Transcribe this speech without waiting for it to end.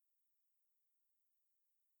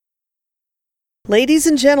Ladies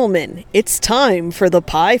and gentlemen, it's time for the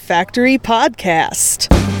Pie Factory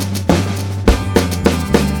Podcast.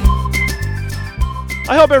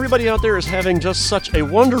 I hope everybody out there is having just such a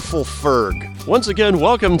wonderful Ferg. Once again,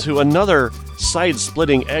 welcome to another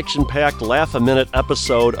side-splitting, action-packed, laugh-a-minute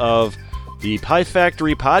episode of the Pie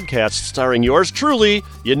Factory Podcast, starring yours truly,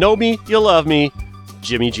 you know me, you love me,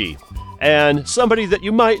 Jimmy G. And somebody that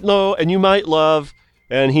you might know and you might love,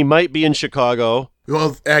 and he might be in Chicago.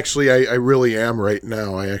 Well, actually, I really am right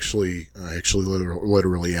now. I actually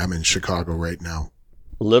literally am in Chicago right now.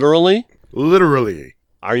 Literally? Literally.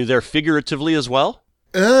 Are you there figuratively as well?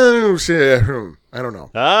 I don't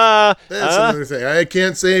know. That's another thing. I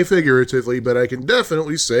can't say figuratively, but I can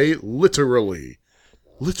definitely say literally.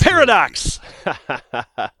 Paradox!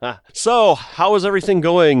 So, how is everything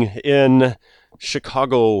going in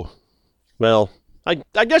Chicago? Well,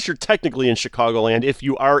 I guess you're technically in Chicagoland if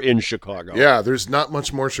you are in Chicago. Yeah, there's not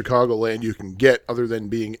much more Chicagoland you can get other than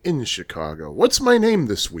being in Chicago. What's my name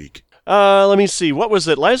this week? Let me see. What was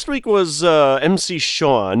it? Last week was MC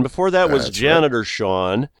Sean. Before that was Janitor right.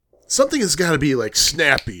 Sean. Something has got to be like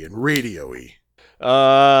snappy and radio-y.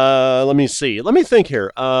 Let me see. Let me think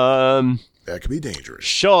here. That could be dangerous.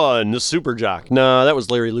 Sean, the Super Jock. No, that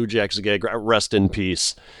was Larry Lujak's gag. Rest in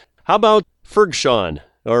peace. How about Ferg Sean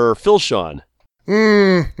or Phil Sean?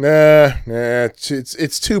 Nah.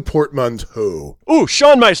 It's too portmanteau. Ooh,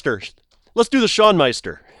 Sean Meister. Let's do the Sean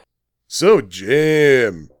Meister. So,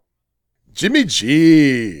 Jimmy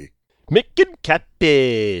G. Making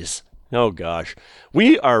cappies. Oh, gosh.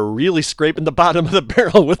 We are really scraping the bottom of the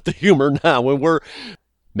barrel with the humor now when we're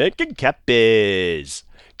making cappies.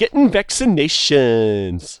 Getting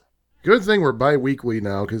vaccinations. Good thing we're bi-weekly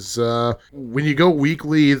now, because when you go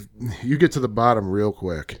weekly, you get to the bottom real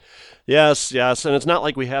quick. Yes, and it's not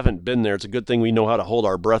like we haven't been there. It's a good thing we know how to hold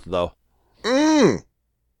our breath, though. I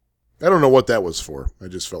don't know what that was for. I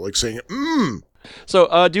just felt like saying,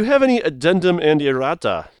 So, do you have any addendum and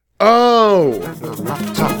errata? Oh!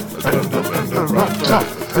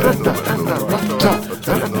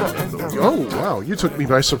 Oh, wow, you took me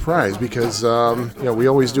by surprise because, we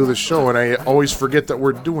always do this show and I always forget that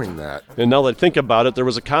we're doing that. And now that I think about it, there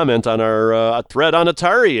was a comment on our thread on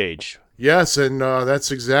Atari Age. Yes, and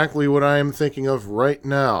that's exactly what I am thinking of right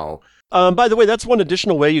now. By the way, that's one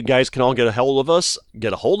additional way you guys can all get a hold of us. And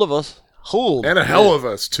a hell of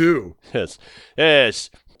us, too. Yes.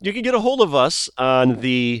 You can get a hold of us on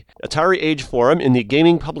the Atari Age forum in the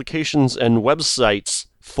Gaming Publications and Websites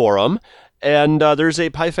forum. And there's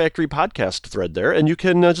a Pie Factory podcast thread there. And you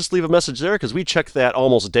can just leave a message there because we check that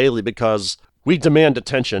almost daily because we demand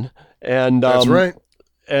attention. And that's right.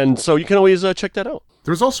 And so you can always check that out.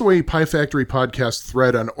 There's also a Pie Factory podcast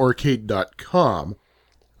thread on arcade.com.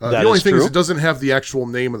 The only thing true. is it doesn't have the actual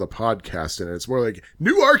name of the podcast in it. It's more like,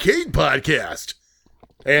 New Arcade Podcast.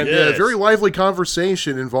 And yes. Very lively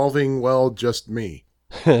conversation involving, well, just me.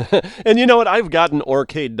 And you know what? I've got an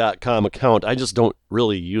arcade.com account. I just don't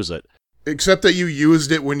really use it. Except that you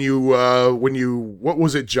used it when you what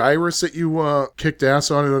was it, Gyrus that you kicked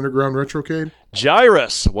ass on at Underground Retrocade?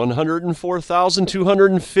 Gyrus,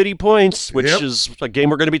 104,250 points, which is a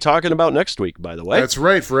game we're going to be talking about next week, by the way. That's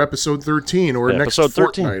right, for episode 13 or next episode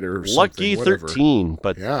 13. fortnight or something. Lucky whatever. 13.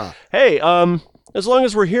 But yeah. Hey, as long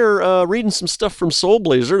as we're here reading some stuff from Soul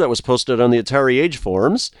Blazer that was posted on the Atari Age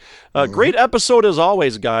forums. Great episode as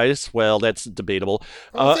always, guys. Well, that's debatable.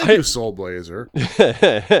 Thank you, Soul Blazer.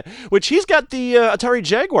 Which he's got the Atari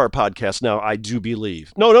Jaguar podcast now, I do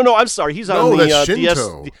believe. No, I'm sorry. He's on the... that's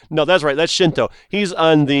Shinto. No, that's right. That's Shinto. He's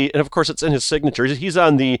on the... And of course, it's in his signature. He's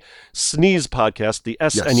on the SNES podcast, the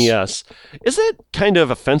SNES. Yes. Is it kind of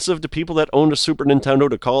offensive to people that owned a Super Nintendo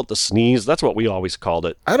to call it the SNES? That's what we always called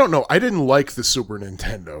it. I don't know. I didn't like the Super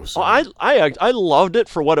Nintendo. So. I loved it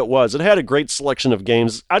for what it was. It had a great selection of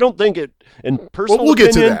games. I don't think it, in personal we'll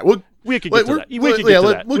opinion... Get to that. We could get to that.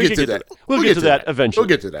 We'll get to that eventually. We'll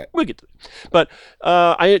get to that. But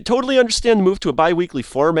I totally understand the move to a bi-weekly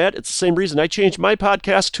format. It's the same reason I changed my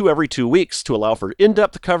podcast to every 2 weeks to allow for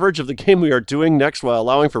in-depth coverage of the game we are doing next while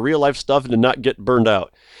allowing for real-life stuff and to not get burned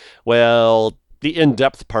out. Well, the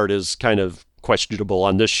in-depth part is kind of questionable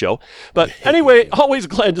on this show. But anyway, always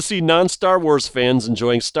glad to see non-Star Wars fans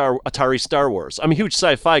enjoying Atari Star Wars. I'm a huge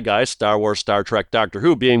sci-fi guy, Star Wars, Star Trek, Doctor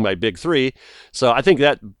Who being my big three. So I think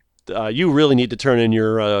that you really need to turn in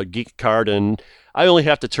your geek card, and I only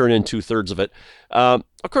have to turn in 2/3 of it. Of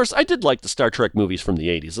course, I did like the Star Trek movies from the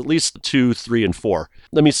 80s, at least 2, 3, and 4.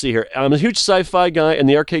 Let me see here. I'm a huge sci-fi guy, and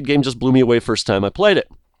the arcade game just blew me away first time I played it.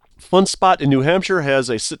 Fun Spot in New Hampshire has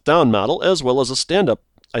a sit-down model as well as a stand-up.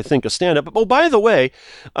 Oh, by the way,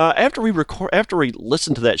 after we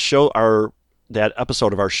listen to that show, our that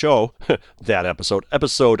episode of our show,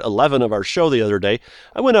 episode 11 of our show the other day,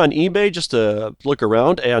 I went on eBay just to look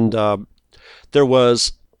around, and there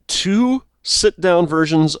was 2 sit-down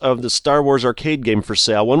versions of the Star Wars arcade game for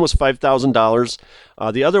sale. One was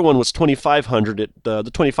 $5,000. The other one was $2,500. The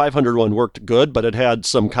 $2,500 one worked good, but it had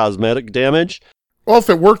some cosmetic damage. Well, if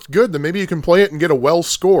it worked good, then maybe you can play it and get a well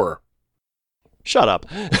score. Shut up.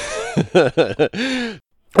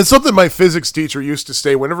 It's something my physics teacher used to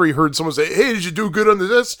say whenever he heard someone say, hey, did you do good on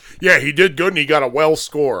this? Yeah, he did good and he got a well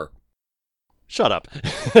score. Shut up.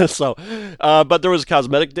 But there was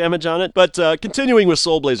cosmetic damage on it. But continuing with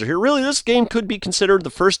Soul Blazer here, really this game could be considered the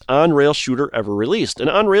first on-rail shooter ever released. An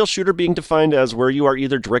on-rail shooter being defined as where you are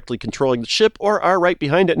either directly controlling the ship or are right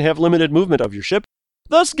behind it and have limited movement of your ship,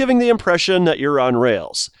 thus giving the impression that you're on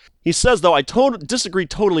rails. He says, though, I disagree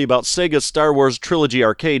totally about Sega's Star Wars Trilogy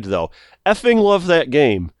Arcade, though. Effing love that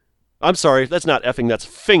game. I'm sorry, that's not effing, that's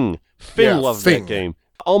fing. Loved that game.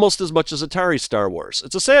 Almost as much as Atari Star Wars.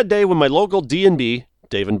 It's a sad day when my local D&B,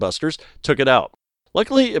 Dave & Buster's, took it out.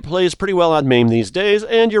 Luckily, it plays pretty well on MAME these days,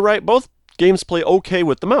 and you're right, both games play okay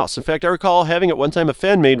with the mouse. In fact, I recall having at one time a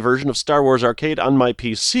fan-made version of Star Wars Arcade on my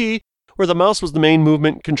PC, where the mouse was the main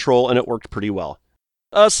movement control, and it worked pretty well.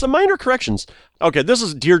 Some minor corrections. Okay, this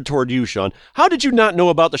is geared toward you, Sean. How did you not know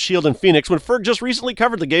about the Shield and Phoenix when Ferg just recently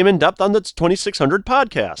covered the game in depth on the 2600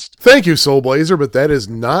 podcast? Thank you, Soul Blazer, but that is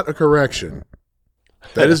not a correction.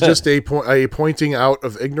 That is just a pointing out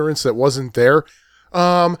of ignorance that wasn't there.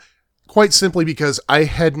 Quite simply because I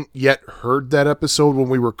hadn't yet heard that episode when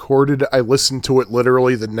we recorded. I listened to it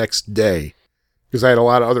literally the next day because I had a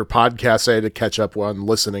lot of other podcasts I had to catch up on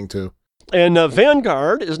listening to. And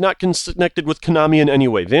Vanguard is not connected with Konami in any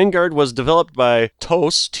way. Vanguard was developed by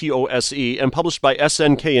TOSE, T-O-S-E, and published by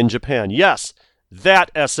SNK in Japan. Yes,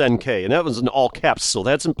 that SNK, and that was in all caps, so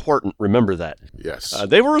that's important. Remember that. Yes.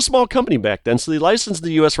 They were a small company back then, so they licensed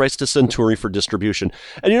the U.S. rights to Centuri for distribution.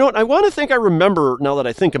 And you know what? I want to think I remember, now that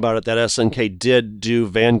I think about it, that SNK did do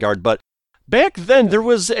Vanguard, but back then there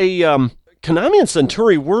was a... Konami and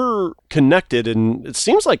Centuri were connected, and it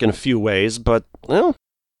seems like in a few ways, but, well...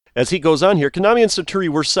 As he goes on here, Konami and Centuri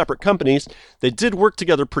were separate companies. They did work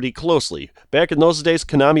together pretty closely. Back in those days,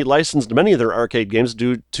 Konami licensed many of their arcade games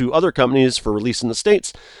due to other companies for release in the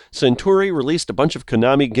States. Centuri released a bunch of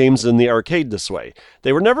Konami games in the arcade this way.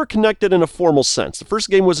 They were never connected in a formal sense. The first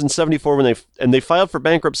game was in 1974 and they filed for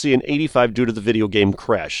bankruptcy in 1985 due to the video game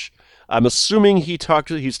Crash. I'm assuming he's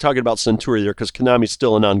talking about Centuri there because Konami's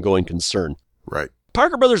still an ongoing concern. Right.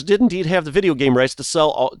 Parker Brothers did indeed have the video game rights to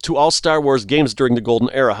sell to all Star Wars games during the Golden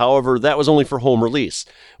Era. However, that was only for home release.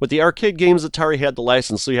 With the arcade games, Atari had the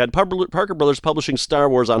license, so you had Parker Brothers publishing Star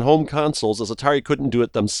Wars on home consoles as Atari couldn't do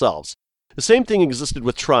it themselves. The same thing existed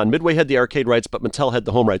with Tron. Midway had the arcade rights, but Mattel had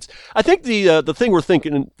the home rights. I think the thing we're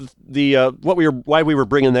thinking, why we were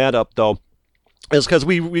bringing that up though, is because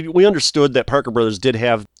we understood that Parker Brothers did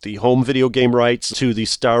have the home video game rights to the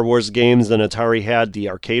Star Wars games, and Atari had the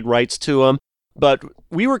arcade rights to them. But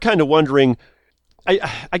we were kind of wondering,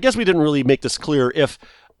 I guess we didn't really make this clear, if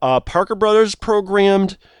Parker Brothers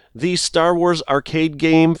programmed the Star Wars arcade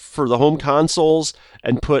game for the home consoles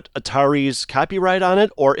and put Atari's copyright on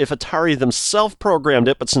it, or if Atari themselves programmed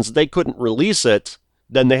it, but since they couldn't release it,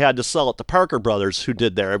 then they had to sell it to Parker Brothers, who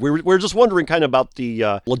did there. We're just wondering kind of about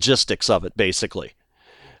the logistics of it, basically.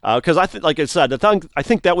 Because like I said, I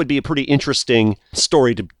think that would be a pretty interesting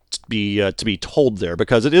story to be told there,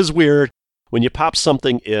 because it is weird when you pop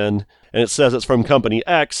something in and it says it's from Company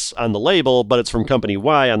X on the label, but it's from Company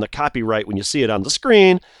Y on the copyright when you see it on the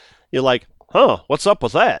screen. You're like, huh, what's up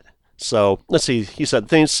with that? So, let's see, he said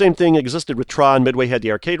the same thing existed with Tron. Midway had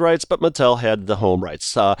the arcade rights, but Mattel had the home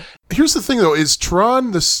rights. Here's the thing, though. Is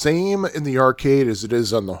Tron the same in the arcade as it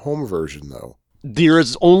is on the home version, though? There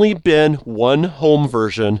has only been one home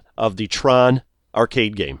version of the Tron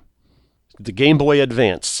arcade game, the Game Boy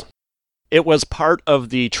Advance. It was part of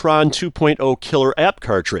the Tron 2.0 killer app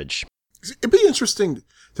cartridge. It'd be interesting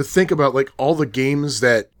to think about like all the games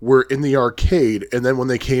that were in the arcade, and then when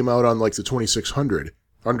they came out on like the 2600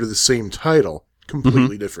 under the same title,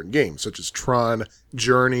 completely different games, such as Tron,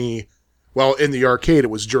 Journey. Well, in the arcade, it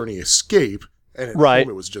was Journey Escape, and at home,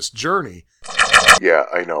 it was just Journey. Yeah,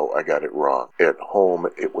 I know, I got it wrong. At home,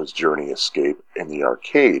 it was Journey Escape. In the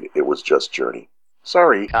arcade, it was just Journey.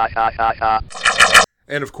 Sorry.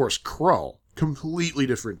 And of course, Krull, completely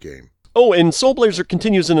different game. Oh, and Soul Blazer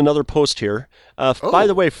continues in another post here. By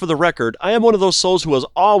the way, for the record, I am one of those souls who has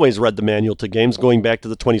always read the manual to games going back to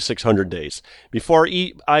the 2600 days.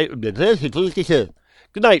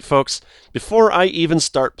 Good night, folks. Before I even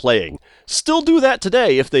start playing. Still do that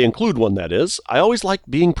today, if they include one, that is. I always like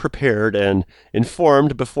being prepared and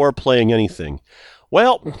informed before playing anything.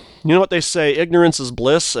 Well, you know what they say, ignorance is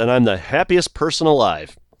bliss, and I'm the happiest person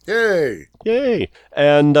alive. Yay! Yay!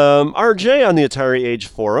 And RJ on the Atari Age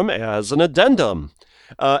Forum as an addendum.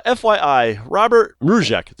 FYI, Robert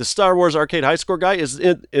Mruzek, the Star Wars Arcade High Score guy, is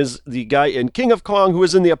the guy in King of Kong who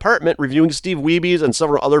is in the apartment reviewing Steve Wiebe and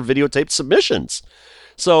several other videotaped submissions.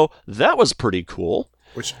 So that was pretty cool.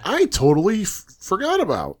 Which I totally forgot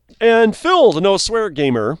about. And Phil, the No Swear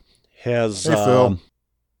Gamer, has... Hey, Phil.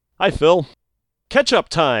 Hi, Phil. Ketchup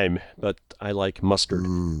time, but I like mustard.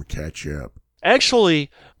 Ketchup.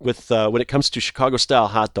 Actually, with when it comes to Chicago-style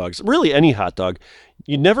hot dogs, really any hot dog,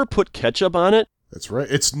 you never put ketchup on it. That's right.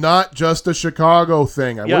 It's not just a Chicago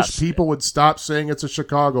thing. I Yes. wish people would stop saying it's a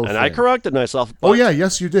Chicago thing. And I corrected myself. Oh, yeah.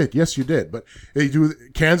 Yes, you did. Yes, you did. But they do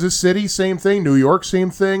Kansas City, same thing. New York,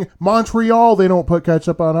 same thing. Montreal, they don't put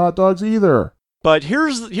ketchup on hot dogs either. But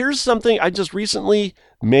here's something I just recently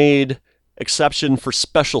made exception for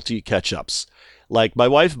specialty ketchups. Like, my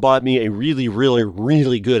wife bought me a really, really,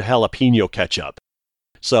 really good jalapeno ketchup.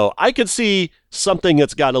 So I could see something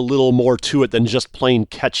that's got a little more to it than just plain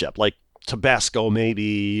ketchup, like Tabasco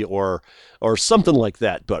maybe, or something like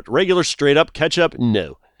that. But regular straight up ketchup,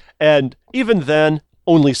 no. And even then,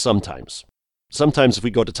 only sometimes. Sometimes if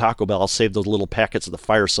we go to Taco Bell, I'll save those little packets of the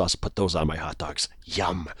fire sauce, put those on my hot dogs.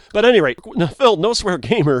 Yum. But at any rate, Phil, No Swear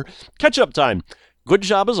Gamer, ketchup time. Good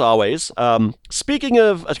job as always. Speaking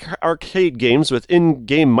of arcade games with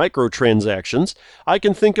in-game microtransactions, I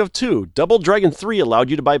can think of two. Double Dragon 3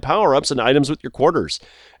 allowed you to buy power-ups and items with your quarters,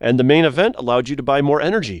 and the main event allowed you to buy more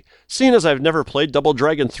energy. Seeing as I've never played Double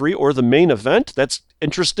Dragon 3 or the main event, that's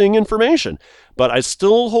interesting information. But I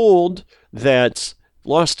still hold that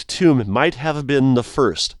Lost Tomb might have been the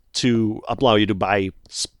first to allow you to buy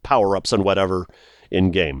power-ups and whatever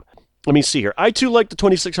in-game. Let me see here. I too like the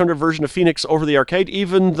 2600 version of Phoenix over the arcade,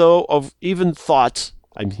 even though of course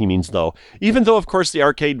the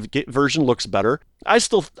arcade version looks better. I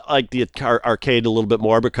still like the arcade a little bit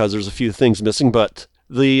more because there's a few things missing, but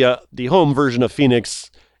the home version of Phoenix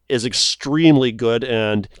is extremely good.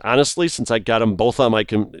 And honestly, since I got them both on my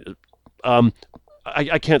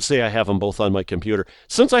I can't say I have them both on my computer.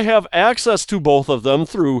 Since I have access to both of them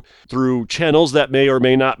through channels that may or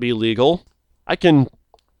may not be legal, I can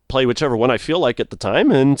play whichever one I feel like at the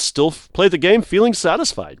time and still play the game feeling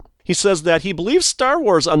satisfied. He says that he believes Star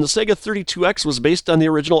Wars on the Sega 32X was based on the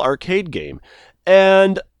original arcade game.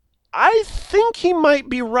 And I think he might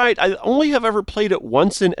be right. I only have ever played it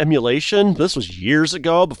once in emulation. This was years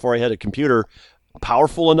ago before I had a computer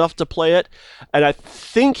powerful enough to play it. And I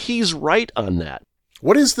think he's right on that.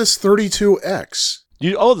 What is this 32X?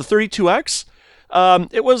 The 32X?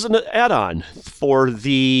 It was an add-on for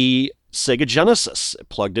the Sega Genesis. It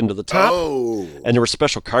plugged into the top, and there were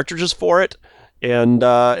special cartridges for it, and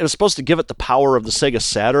it was supposed to give it the power of the Sega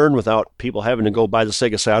Saturn without people having to go buy the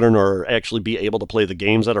Sega Saturn or actually be able to play the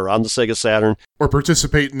games that are on the Sega Saturn. Or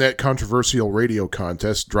participate in that controversial radio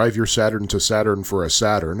contest, Drive Your Saturn to Saturn for a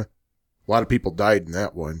Saturn. A lot of people died in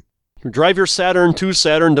that one. Drive your Saturn to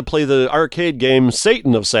Saturn to play the arcade game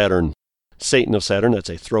Satan of Saturn. Satan of Saturn, that's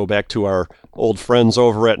a throwback to our old friends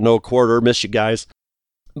over at No Quarter. Miss you guys.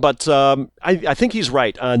 But I think he's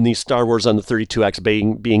right on the Star Wars on the 32X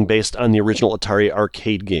being based on the original Atari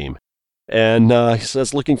arcade game. And he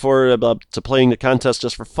says looking forward to playing the contest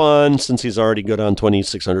just for fun, since he's already good on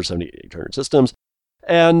 2600, 7800 systems.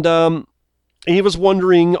 And he was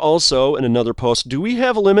wondering also in another post, do we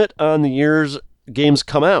have a limit on the years games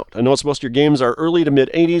come out? I know most of your games are early to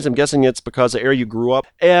mid-'80s. I'm guessing it's because of the era you grew up.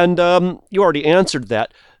 And you already answered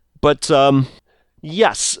that. But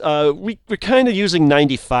yes, we're kind of using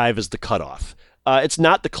 95 as the cutoff. It's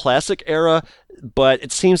not the classic era, but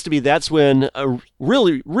it seems to be that's when,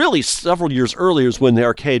 really several years earlier is when the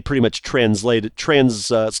arcade pretty much started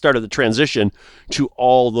the transition to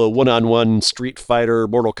all the one-on-one Street Fighter,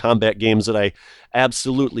 Mortal Kombat games that I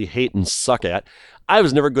absolutely hate and suck at. I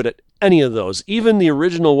was never good at any of those. Even the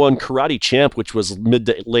original one, Karate Champ, which was mid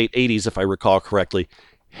to late 80s, if I recall correctly,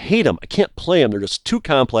 hate them. I can't play them. They're just too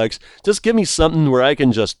complex. Just give me something where I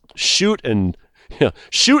can just shoot and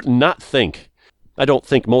not think. I don't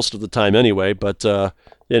think most of the time anyway, but, so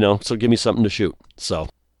give me something to shoot. So,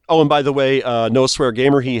 and by the way, No Swear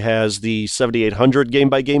Gamer, he has the 7800 Game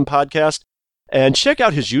by Game podcast. And check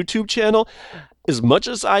out his YouTube channel. As much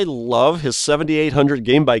as I love his 7800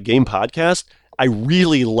 Game by Game podcast, I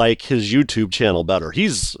really like his YouTube channel better.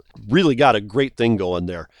 He's really got a great thing going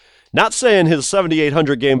there. Not saying his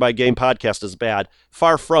 7800 Game by Game podcast is bad.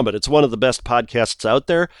 Far from it. It's one of the best podcasts out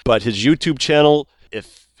there. But his YouTube channel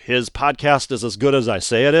if his podcast is as good as I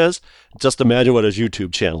say it is, just imagine what his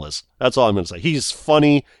YouTube channel is. That's all I'm going to say. He's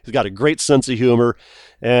funny. He's got a great sense of humor.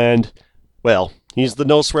 And, well, he's the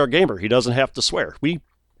no swear gamer. He doesn't have to swear. We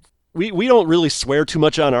don't really swear too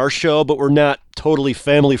much on our show, but we're not totally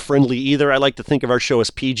family friendly either. I like to think of our show as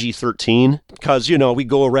PG-13 because, we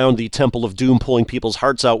go around the Temple of Doom pulling people's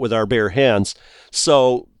hearts out with our bare hands.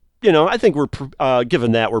 So, I think we're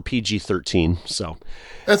given that we're PG-13. So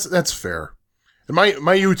that's fair. My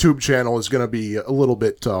YouTube channel is going to be a little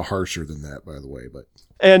bit harsher than that, by the way.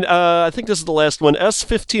 And I think this is the last one.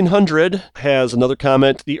 S1500 has another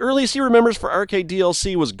comment. The earliest he remembers for arcade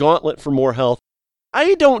DLC was Gauntlet for More Health.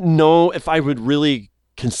 I don't know if I would really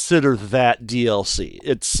consider that DLC.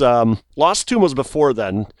 It's Lost Tomb was before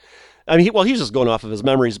then. I mean, he's just going off of his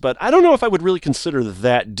memories, but I don't know if I would really consider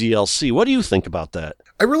that DLC. What do you think about that?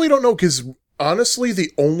 I really don't know, because honestly,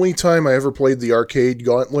 the only time I ever played the arcade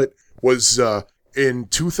Gauntlet was in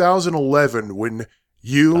 2011 when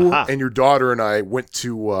you and your daughter and I went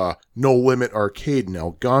to No Limit Arcade in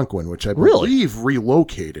Algonquin, which I believe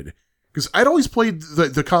relocated. Because I'd always played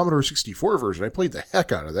the Commodore 64 version. I played the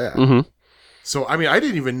heck out of that. Mm-hmm. So, I mean, I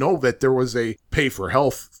didn't even know that there was a pay for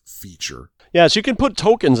health feature. Yeah, so you can put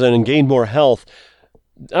tokens in and gain more health.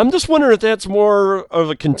 I'm just wondering if that's more of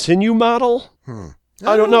a continue model.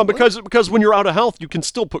 I don't know, because when you're out of health, you can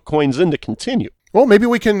still put coins in to continue. Well, maybe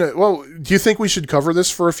we can... do you think we should cover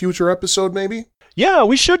this for a future episode, maybe? Yeah,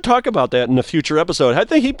 we should talk about that in a future episode. I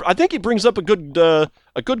think he brings up a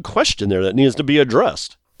good question there that needs to be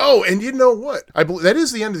addressed. Oh, and you know what? I believe that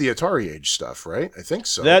is the end of the Atari Age stuff, right? I think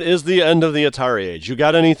so. That is the end of the Atari Age. You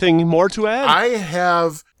got anything more to add? I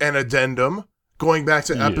have an addendum going back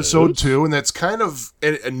to episode 2, and that's kind of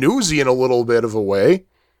a newsy in a little bit of a way.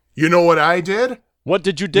 You know what I did? What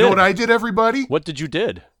did you do? You know what I did, everybody? What did you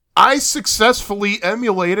did? I successfully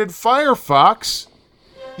emulated Firefox.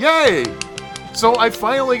 Yay! So I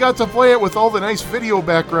finally got to play it with all the nice video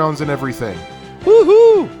backgrounds and everything.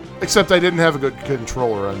 Woohoo! Except I didn't have a good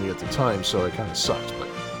controller on me at the time, so it kind of sucked. But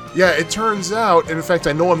yeah, it turns out, and in fact,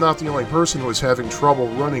 I know I'm not the only person who was having trouble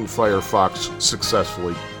running Firefox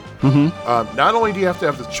successfully. Mm-hmm. Not only do you have to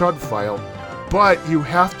have the CHUD file, but you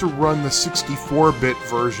have to run the 64-bit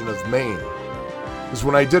version of MAME. Because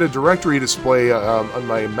when I did a directory display on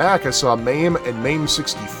my Mac, I saw MAME and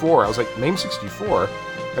MAME64. I was like, MAME64?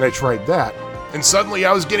 And I tried that. And suddenly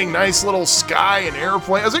I was getting nice little sky and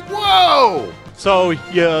airplane. I was like, whoa! So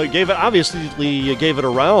you gave it a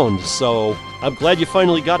round, so I'm glad you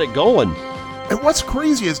finally got it going. And what's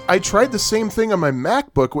crazy is I tried the same thing on my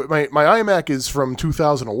MacBook. My iMac is from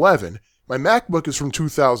 2011. My MacBook is from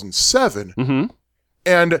 2007. Mm-hmm.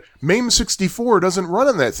 And MAME64 doesn't run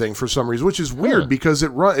on that thing for some reason, which is weird because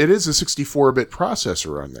it is a 64-bit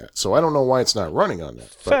processor on that. So I don't know why it's not running on that.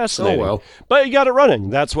 Fascinating. Oh well. But you got it running.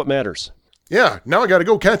 That's what matters. Yeah, now I got to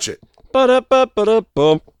go catch it.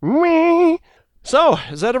 So,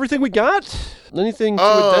 is that everything we got? Anything to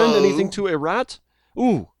addend? Anything to errat?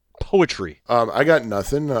 Ooh, poetry. I got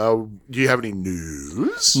nothing. Do you have any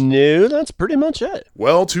news? No, that's pretty much it.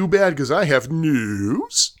 Well, too bad, because I have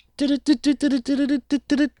news.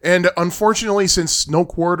 And unfortunately, since Snow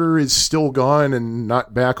Quarter is still gone and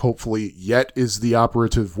not back, hopefully, yet is the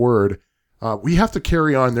operative word, we have to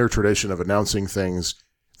carry on their tradition of announcing things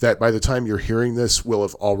that by the time you're hearing this will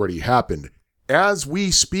have already happened. As we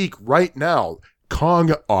speak right now,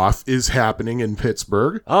 Kong Off is happening in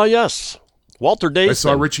Pittsburgh. Oh, yes. Walter Dason. I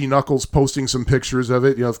saw Richie Knuckles posting some pictures of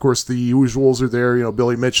it. You know, of course, the usuals are there. You know,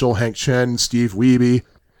 Billy Mitchell, Hank Chen, Steve Wiebe.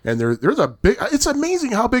 And there's a big... It's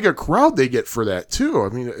amazing how big a crowd they get for that, too. I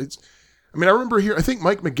mean, I remember here, I think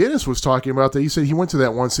Mike McGinnis was talking about that. He said he went to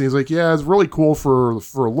that once, and he's like, yeah, it's really cool for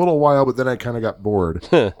a little while, but then I kind of got bored.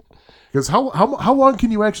 Because how long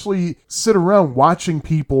can you actually sit around watching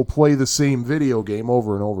people play the same video game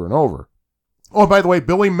over and over and over? Oh, by the way,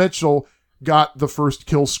 Billy Mitchell got the first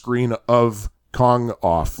kill screen of Kong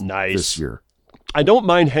Off this year. I don't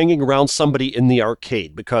mind hanging around somebody in the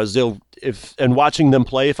arcade because and watching them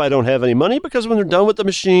play if I don't have any money, because when they're done with the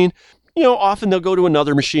machine, you know, often they'll go to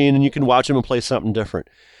another machine and you can watch them and play something different.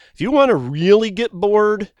 If you want to really get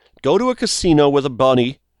bored, go to a casino with a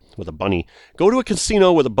bunny. Go to a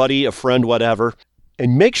casino with a buddy, a friend, whatever,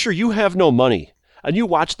 and make sure you have no money. And you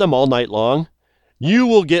watch them all night long. You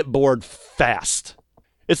will get bored fast.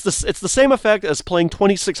 It's the same effect as playing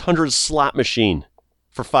 2600 slot machine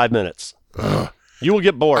for 5 minutes. You will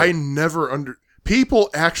get bored. People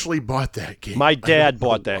actually bought that game. My dad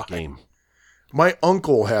bought that game. My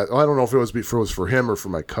uncle had. I don't know if it was for him or for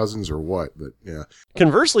my cousins or what, but yeah.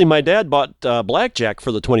 Conversely, my dad bought Blackjack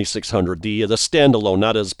for the 2600, the standalone,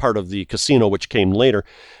 not as part of the casino, which came later.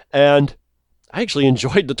 And I actually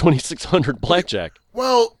enjoyed the 2600 Blackjack.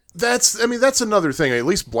 Well, that's another thing. At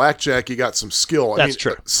least Blackjack, you got some skill. That's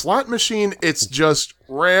true. Slot machine, it's just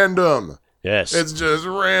random. Yes. It's just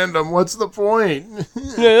random. What's the point?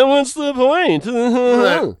 Yeah, what's the point?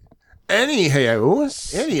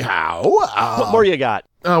 Anyhow. What more you got?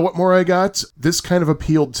 What more I got? This kind of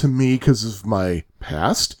appealed to me because of my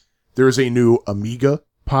past. There's a new Amiga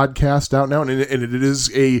podcast out now, and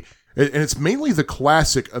it's mainly the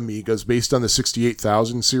classic Amigas based on the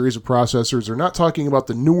 68,000 series of processors. They're not talking about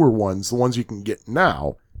the newer ones, the ones you can get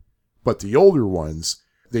now, but the older ones.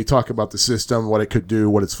 They talk about the system, what it could do,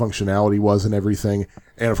 what its functionality was and everything.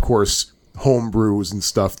 And of course, homebrews and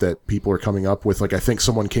stuff that people are coming up with. Like I think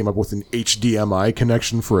someone came up with an HDMI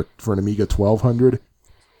connection for an Amiga 1200.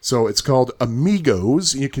 So it's called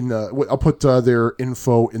Amigos. You can, I'll put their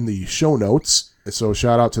info in the show notes. So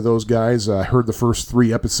shout out to those guys. I heard the first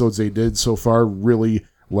 3 episodes they did so far, really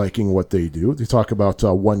liking what they do. They talk about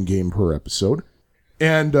 1 game per episode.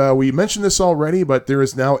 And we mentioned this already, but there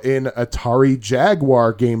is now an Atari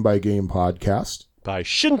Jaguar game-by-game podcast. By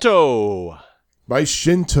Shinto. By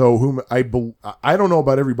Shinto, whom I don't know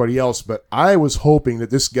about everybody else, but I was hoping that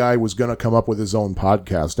this guy was going to come up with his own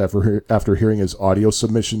podcast after hearing his audio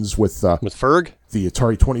submissions with Ferg? The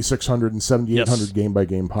Atari 2600 and 7800 Yes.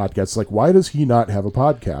 game-by-game podcasts. Like, why does he not have a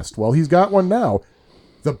podcast? Well, he's got one now.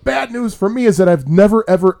 The bad news for me is that I've never,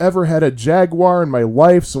 ever, ever had a Jaguar in my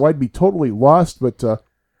life, so I'd be totally lost, but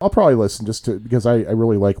I'll probably listen because I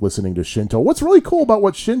really like listening to Shinto. What's really cool about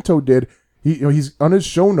what Shinto did, he's on his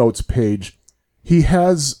show notes page, he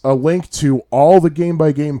has a link to all the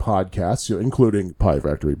game-by-game podcasts, including Pie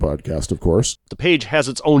Factory Podcast, of course. The page has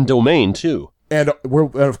its own domain, too. And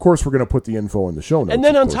of course, we're going to put the info in the show notes. And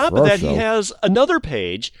then on top of that, he has another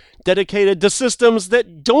page dedicated to systems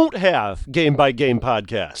that don't have game-by-game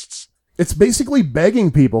podcasts. It's basically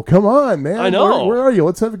begging people, come on, man. I know. Where are you?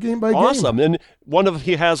 Let's have a game-by-game. Awesome. And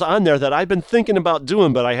he has on there that I've been thinking about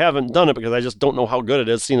doing, but I haven't done it because I just don't know how good it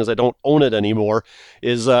is, seeing as I don't own it anymore,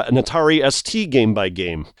 is an Atari ST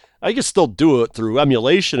game-by-game. I can still do it through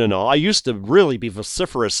emulation and all. I used to really be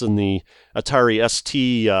vociferous in the Atari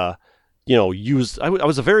ST I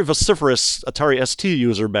was a very vociferous Atari ST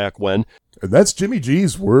user back when. And that's Jimmy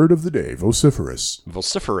G's word of the day, vociferous.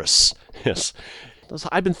 Vociferous, yes.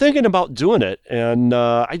 I've been thinking about doing it, and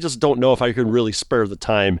I just don't know if I could really spare the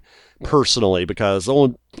time personally, because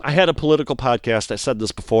I had a political podcast, I said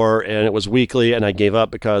this before, and it was weekly, and I gave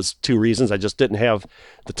up because 2 reasons. I just didn't have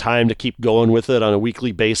the time to keep going with it on a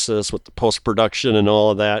weekly basis with the post-production and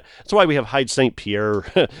all of that. That's why we have Hyde St. Pierre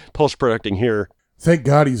post-producing here. Thank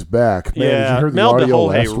God he's back. Man, yeah, did you hear the Mel audio Behohe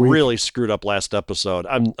last week? really screwed up last episode.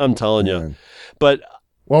 I'm telling you. But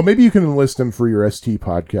well, maybe you can enlist him for your ST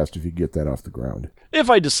podcast if you get that off the ground. If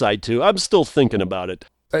I decide to, I'm still thinking about it.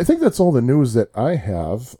 I think that's all the news that I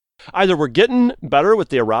have. Either we're getting better with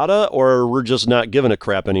the errata, or we're just not giving a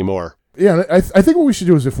crap anymore. Yeah, I think what we should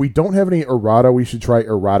do is if we don't have any errata, we should try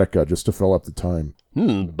erotica just to fill up the time.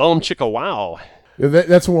 Boom chicka wow.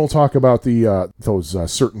 That's when we'll talk about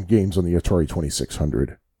those certain games on the Atari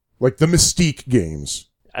 2600. Like the Mystique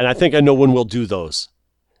games. And I think I know when we'll do those.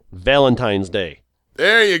 Valentine's Day.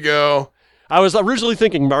 There you go. I was originally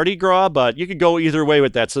thinking Mardi Gras, but you could go either way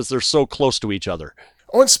with that since they're so close to each other.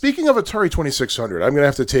 Oh, and speaking of Atari 2600, I'm going to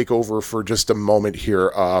have to take over for just a moment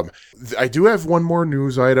here. I do have one more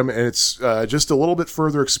news item, and it's just a little bit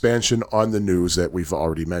further expansion on the news that we've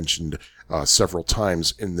already mentioned several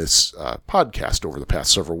times in this podcast over the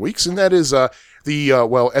past several weeks, and that is as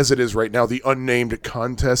it is right now, the unnamed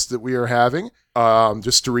contest that we are having.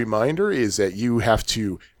 Just a reminder is that you have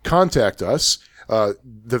to contact us.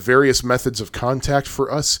 The various methods of contact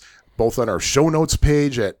for us, both on our show notes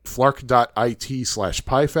page at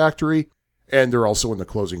flark.it/piefactory, and they're also in the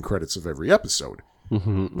closing credits of every episode.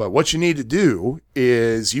 Mm-hmm. But what you need to do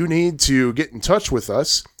is you need to get in touch with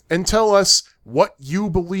us and tell us what you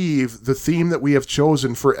believe the theme that we have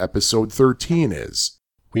chosen for episode 13 is.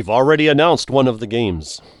 We've already announced one of the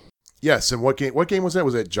games. Yes, and what game was that?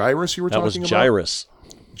 Was that Gyrus you were talking about? That was Gyrus.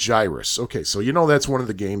 Gyrus. Okay, so that's one of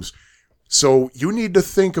the games. So you need to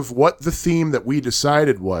think of what the theme that we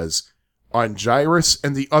decided was on Gyrus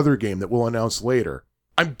and the other game that we'll announce later.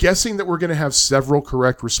 I'm guessing that we're going to have several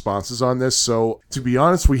correct responses on this, so to be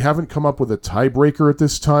honest, we haven't come up with a tiebreaker at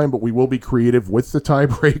this time, but we will be creative with the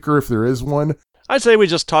tiebreaker if there is one. I'd say we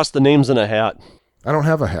just toss the names in a hat. I don't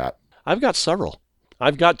have a hat. I've got several.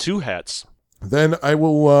 I've got 2 hats. Then I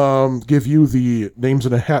will give you the names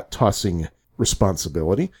in a hat tossing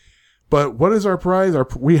responsibility. But what is our prize?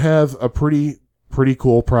 We have a pretty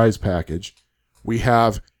cool prize package. We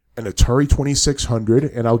have an Atari 2600,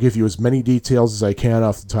 and I'll give you as many details as I can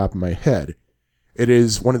off the top of my head. It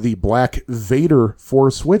is one of the Black Vader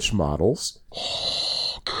 4-switch models.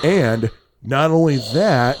 And not only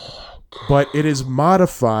that, but it is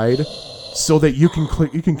modified so that you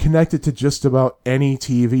can connect it to just about any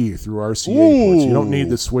TV through RCA ports. You don't need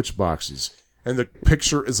the switch boxes. And the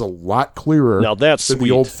picture is a lot clearer Now that's than sweet.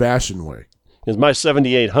 the old-fashioned way. Because my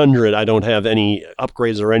 7800, I don't have any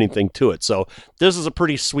upgrades or anything to it. So this is a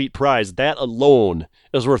pretty sweet prize. That alone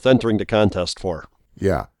is worth entering the contest for.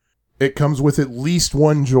 Yeah. It comes with at least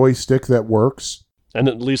one joystick that works. And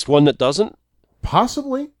at least one that doesn't?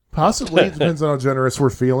 Possibly. It depends on how generous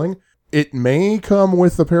we're feeling. It may come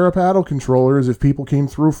with a pair of paddle controllers if people came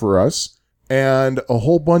through for us. And a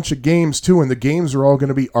whole bunch of games, too. And the games are all going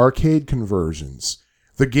to be arcade conversions.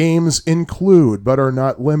 The games include, but are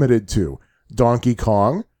not limited to, Donkey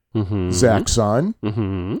Kong,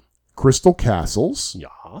 Zaxxon, Crystal Castles,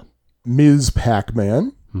 Ms.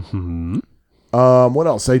 Pac-Man. What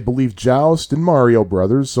else? I believe Joust and Mario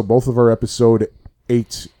Brothers. So both of our episode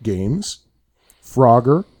 8 games.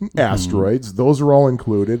 Frogger, Asteroids. Those are all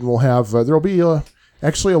included. And we'll have, there'll be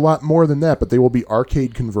actually a lot more than that, but they will be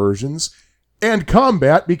arcade conversions. And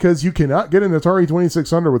combat, because you cannot get an Atari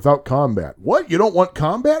 2600 without combat. What? You don't want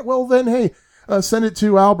combat? Well, then, hey, send it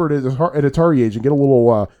to Albert at Atari Age and get a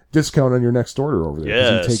little discount on your next order over there.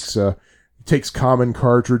 Yes. He takes common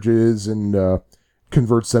cartridges and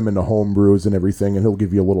converts them into homebrews and everything, and he'll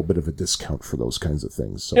give you a little bit of a discount for those kinds of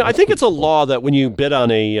things. So I think it's a law that when you bid on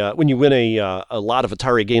when you win a lot of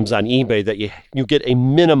Atari games on eBay, that you get a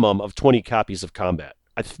minimum of 20 copies of Combat.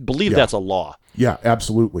 I believe that's a law. Yeah,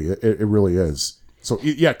 absolutely. It really is. So,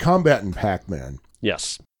 yeah, Combat and Pac-Man.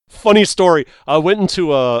 Yes. Funny story. I went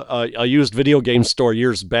into a used video game store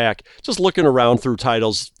years back, just looking around through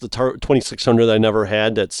titles, the 2600 I never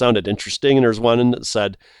had that sounded interesting, and there's one that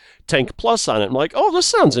said Tank Plus on it. I'm like, oh, this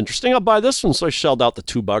sounds interesting. I'll buy this one. So I shelled out the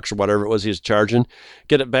 $2 or whatever it was he was charging,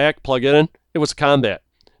 get it back, plug it in. It was Combat.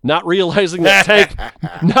 Not realizing that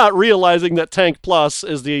Tank Plus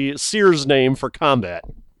is the Sears name for Combat.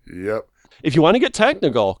 Yep. If you want to get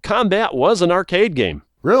technical, Combat was an arcade game.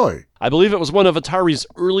 Really? I believe it was one of Atari's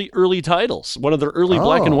early titles, one of their early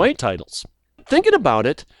black and white titles. Thinking about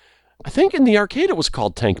it, I think in the arcade it was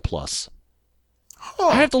called Tank Plus.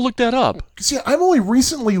 I have to look that up. See, I'm only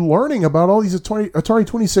recently learning about all these Atari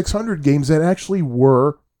 2600 games that actually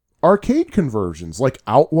were arcade conversions, like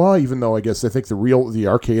Outlaw, even though I guess I think the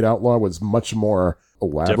arcade Outlaw was much more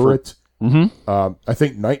elaborate. I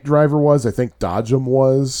think Night Driver was. I think Dodge 'em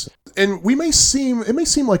was. And it may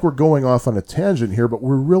seem like we're going off on a tangent here, but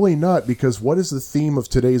we're really not, because what is the theme of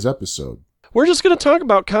today's episode? We're just going to talk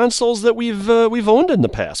about consoles that we've owned in the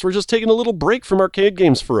past. We're just taking a little break from arcade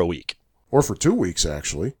games for a week. Or for 2 weeks,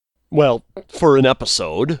 actually. Well, for an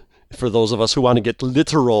episode, for those of us who want to get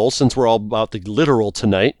literal, since we're all about the literal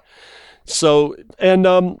tonight. So, and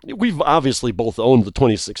we've obviously both owned the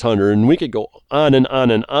 2600, and we could go on and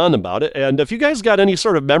on and on about it. And if you guys got any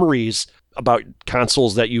sort of memories about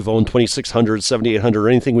consoles that you've owned, 2600, 7800, or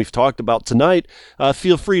anything we've talked about tonight,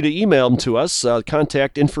 feel free to email them to us.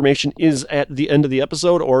 Contact information is at the end of the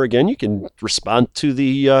episode, or again, you can respond to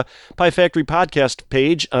the Pie Factory podcast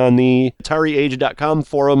page on the AtariAge.com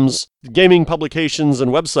forums, gaming publications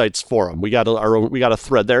and websites forum. We got a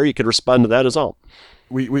thread there. You could respond to that as well.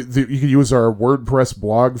 You could use our WordPress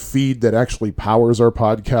blog feed that actually powers our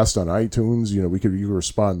podcast on iTunes. You can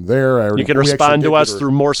respond there. You can respond to us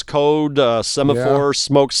through Morse code, semaphore,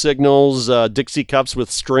 smoke signals, Dixie cups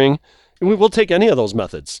with string. And we'll take any of those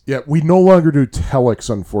methods. Yeah, we no longer do telex,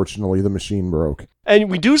 unfortunately. The machine broke.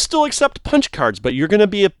 And we do still accept punch cards, but you're going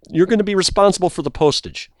to be responsible for the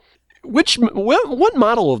postage. What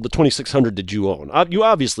model of the 2600 did you own? You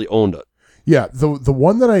obviously owned it. Yeah, the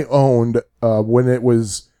one that I owned when it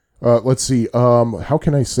was, let's see, how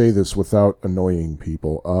can I say this without annoying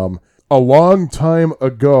people? A long time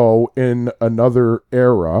ago in another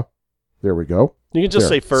era. There we go. You can just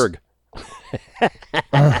say Ferg.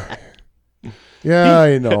 Yeah,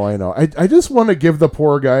 I know. I just want to give the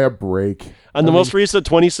poor guy a break. On the most recent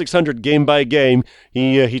 2600 game by game,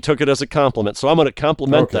 he took it as a compliment, so I'm going to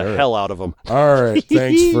compliment the hell out of him. All right,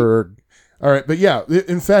 thanks, Ferg. All right, but yeah,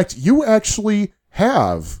 in fact, you actually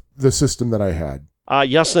have the system that I had.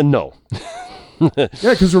 Yes and no. Yeah,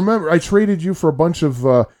 because remember, I traded you for a bunch of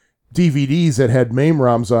DVDs that had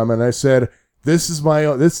MAME-ROMs on them, and I said, this is my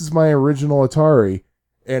original Atari,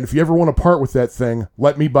 and if you ever want to part with that thing,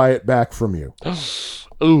 let me buy it back from you.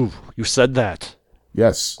 Ooh, you said that.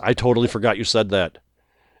 Yes. I totally forgot you said that.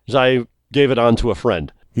 I gave it on to a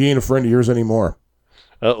friend. He ain't a friend of yours anymore.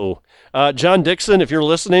 Uh-oh. John Dixon, if you're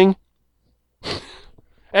listening...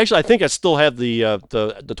 Actually, I think I still have the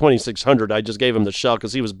 2600. I just gave him the shell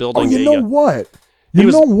because he was building. Oh, you know what? You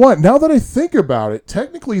know what? Now that I think about it,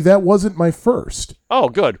 technically that wasn't my first. Oh,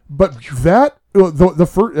 good. But that the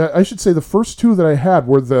first, I should say, the first two that I had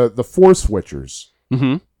were the four switchers.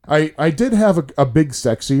 Mm-hmm. I did have a Big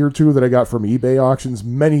Sexy or two that I got from eBay auctions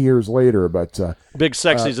many years later, but Big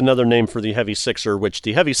Sexy is another name for the Heavy Sixer, which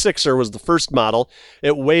the Heavy Sixer was the first model.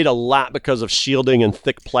 It weighed a lot because of shielding and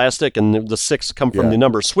thick plastic, and the six come from the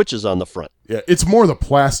number of switches on the front. Yeah, it's more the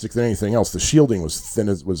plastic than anything else. The shielding was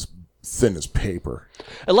thin as paper.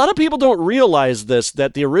 A lot of people don't realize this,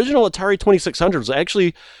 that the original Atari 2600 was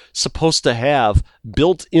actually supposed to have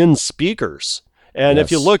built-in speakers. And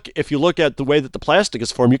yes. if you look at the way that the plastic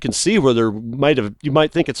is formed, you can see where you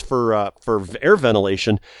might think it's for air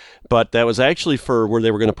ventilation, but that was actually for where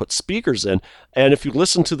they were going to put speakers in. And if you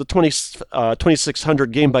listen to the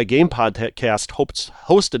 2600 Game by Game podcast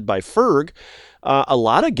hosted by Ferg, a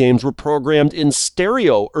lot of games were programmed in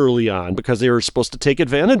stereo early on because they were supposed to take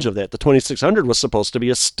advantage of that. The 2600 was supposed to be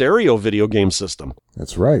a stereo video game system.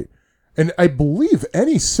 That's right. And I believe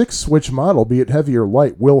any 6-switch model, be it heavy or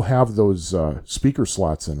light, will have those speaker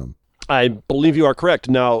slots in them. I believe you are correct.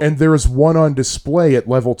 Now, and there is one on display at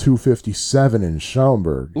level 257 in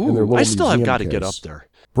Schaumburg. Ooh, I still have got to get up there.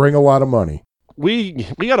 Bring a lot of money. We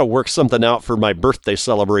got to work something out for my birthday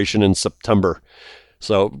celebration in September.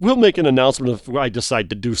 So we'll make an announcement if I decide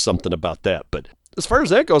to do something about that. But as far as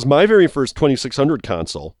that goes, my very first 2600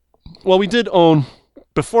 console, well, we did own...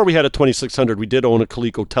 Before we had a 2600, we did own a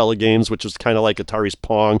Coleco Telegames, which was kind of like Atari's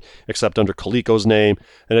Pong, except under Coleco's name,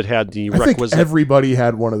 and it had the requisite... I think everybody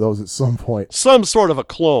had one of those at some point. Some sort of a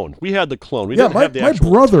clone. We had the clone. We didn't have the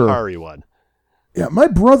actual Atari one. Yeah, my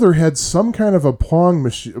brother had some kind of a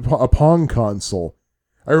Pong console.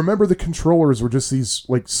 I remember the controllers were just these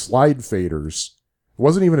like slide faders. It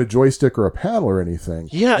wasn't even a joystick or a paddle or anything.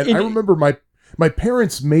 Yeah, and I remember my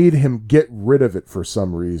parents made him get rid of it for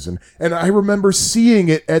some reason, and I remember seeing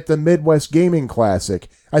it at the Midwest Gaming Classic.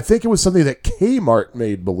 I think it was something that Kmart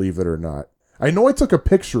made, believe it or not. I know I took a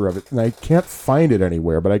picture of it, and I can't find it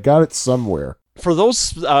anywhere, but I got it somewhere. For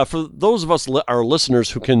those of us, our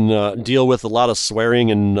listeners who can deal with a lot of swearing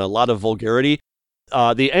and a lot of vulgarity,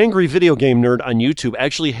 the Angry Video Game Nerd on YouTube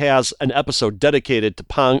actually has an episode dedicated to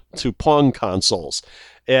Pong consoles.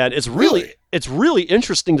 And it's really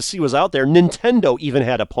interesting to see what's out there. Nintendo even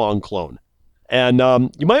had a Pong clone. And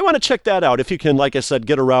you might want to check that out if you can, like I said,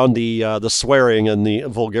 get around the swearing and the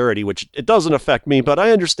vulgarity, which it doesn't affect me, but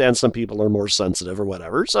I understand some people are more sensitive or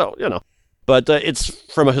whatever. So, But it's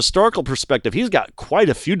from a historical perspective, he's got quite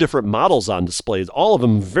a few different models on display, all of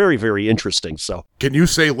them very, very interesting. So, can you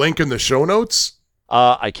say link in the show notes?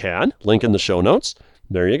 I can. Link in the show notes.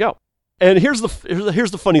 There you go. And here's the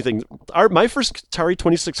funny thing. My first Atari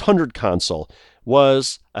 2600 console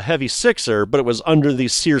was a Heavy Sixer, but it was under the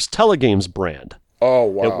Sears Telegames brand. Oh,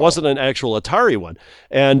 wow. It wasn't an actual Atari one.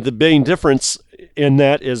 And the main difference in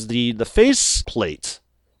that is the face plate.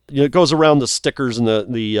 It goes around the stickers and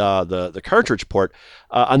the cartridge port.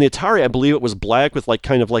 On the Atari, I believe it was black with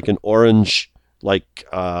kind of like an orange, like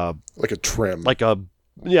a trim. Like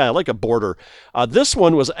a border. This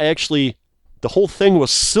one was actually... The whole thing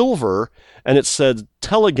was silver, and it said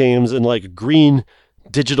Telegames in like green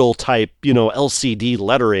digital type, LCD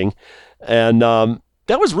lettering. And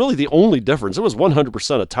that was really the only difference. It was 100%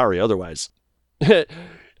 Atari otherwise.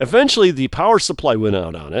 Eventually, the power supply went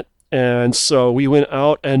out on it. And so we went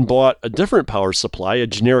out and bought a different power supply, a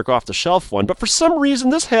generic off-the-shelf one. But for some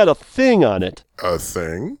reason, this had a thing on it. A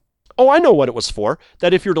thing? Oh, I know what it was for.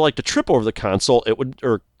 That if you were to trip over the console,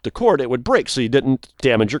 or the cord, it would break, so you didn't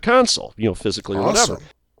damage your console, physically or awesome. whatever.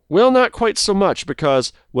 Well, not quite so much,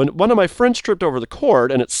 because when one of my friends tripped over the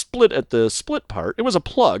cord and it split at the split part, it was a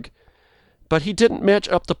plug, but he didn't match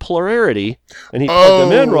up the polarity, and he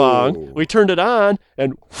plugged them in wrong. We turned it on,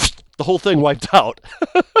 and whoosh, the whole thing wiped out.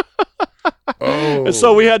 And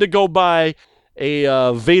so we had to go buy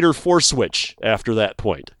a Vader 4-switch after that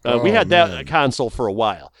point. We had that console for a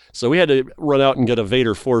while, so we had to run out and get a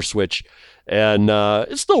Vader 4-switch, and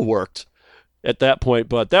it still worked at that point.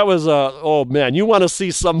 But that was oh man, you want to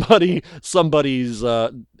see somebody's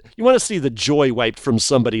you want to see the joy wiped from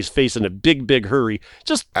somebody's face in a big hurry.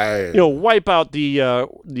 Just wipe out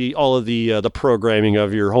all of the programming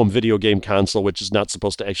of your home video game console, which is not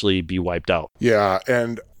supposed to actually be wiped out. Yeah,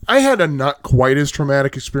 and I had a not quite as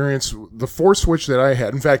traumatic experience. The 4-switch that I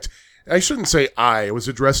had, in fact, I shouldn't say it was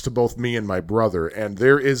addressed to both me and my brother, and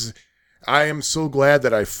I am so glad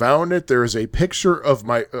that I found it. There is a picture of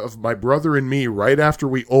my brother and me right after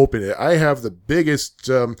we opened it. I have the biggest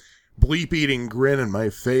bleep-eating grin in my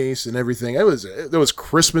face and everything. That was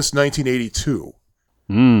Christmas 1982.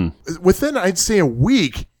 Within, I'd say, a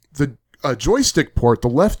week, the joystick port, the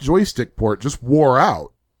left joystick port, just wore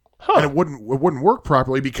out. And it wouldn't work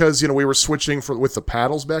properly because, we were switching with the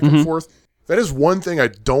paddles back and forth. That is one thing I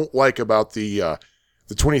don't like about the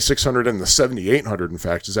 2600 and the 7800, in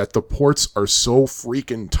fact, is that the ports are so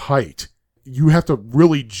freaking tight. You have to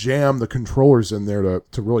really jam the controllers in there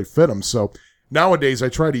to really fit them. So nowadays I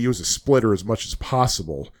try to use a splitter as much as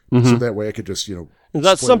possible. So that way I could just,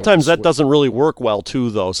 sometimes that doesn't really work well too,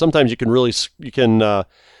 though. Sometimes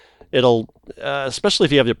it'll, especially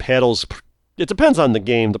if you have your paddles, it depends on the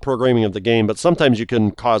game, the programming of the game, but sometimes you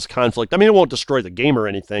can cause conflict. I mean, it won't destroy the game or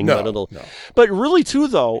anything, but really too,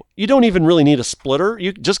 though, you don't even really need a splitter.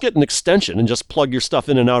 You just get an extension and just plug your stuff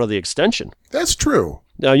in and out of the extension. That's true.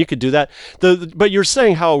 Now you could do that. But you're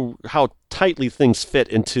saying how tightly things fit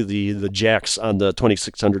into the jacks on the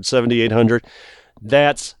 2600, 7800.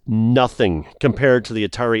 That's nothing compared to the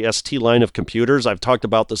Atari ST line of computers. I've talked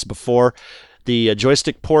about this before. The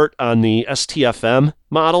joystick port on the STFM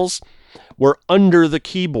models were under the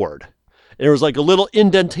keyboard. There was like a little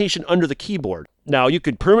indentation under the keyboard. Now, you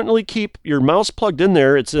could permanently keep your mouse plugged in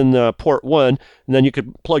there. It's in port 1, and then you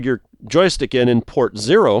could plug your joystick in port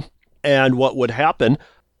 0. And what would happen,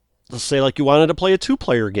 let's say like you wanted to play a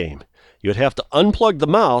 2-player game. You would have to unplug the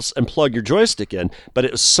mouse and plug your joystick in, but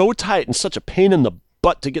it was so tight and such a pain in the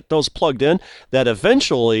butt to get those plugged in that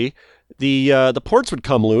eventually the ports would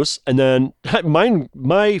come loose, and then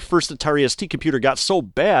my first Atari ST computer got so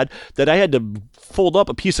bad that I had to fold up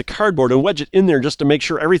a piece of cardboard and wedge it in there just to make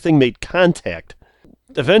sure everything made contact.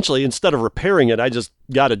 Eventually, instead of repairing it, I just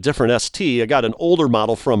got a different ST. I got an older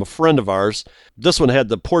model from a friend of ours. This one had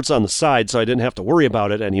the ports on the side, so I didn't have to worry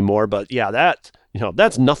about it anymore. But yeah,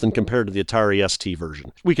 that's nothing compared to the Atari ST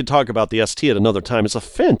version. We could talk about the ST at another time. It's a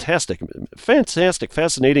fantastic,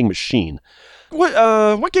 fascinating machine.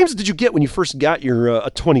 What games did you get when you first got your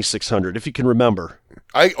 2600, if you can remember?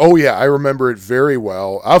 I remember it very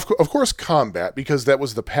well. Of course, Combat, because that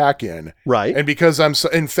was the pack-in. Right. And because I'm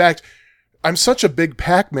such a big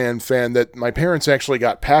Pac-Man fan that my parents actually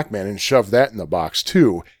got Pac-Man and shoved that in the box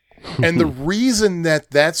too. And the reason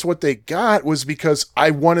that's what they got was because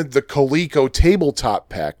I wanted the Coleco tabletop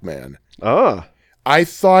Pac-Man. I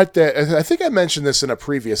thought I think I mentioned this in a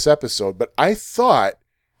previous episode, but I thought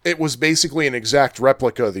it was basically an exact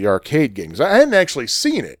replica of the arcade games. I hadn't actually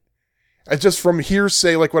seen it. I just from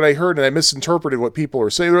hearsay, like what I heard, and I misinterpreted what people were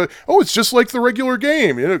saying. They're like, it's just like the regular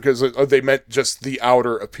game, because they meant just the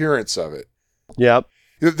outer appearance of it. Yep.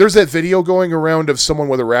 There's that video going around of someone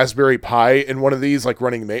with a Raspberry Pi in one of these, like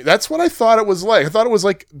running. That's what I thought it was like. I thought it was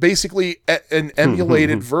like basically an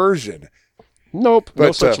emulated version. Nope,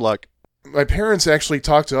 no such luck. My parents actually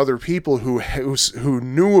talked to other people who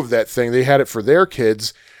knew of that thing. They had it for their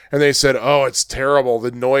kids, and they said, it's terrible.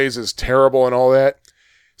 The noise is terrible and all that.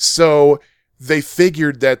 So they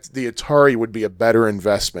figured that the Atari would be a better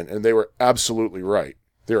investment, and they were absolutely right.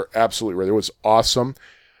 It was awesome.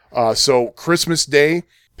 So Christmas Day,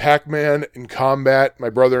 Pac-Man and Combat, my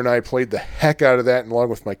brother and I played the heck out of that, and along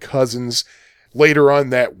with my cousins. Later on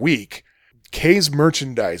that week, K's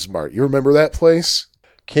Merchandise Mart. You remember that place?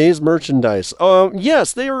 K's Merchandise.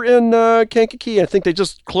 Yes, they were in Kankakee. I think they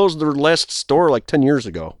just closed their last store like 10 years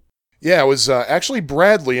ago. Yeah, it was actually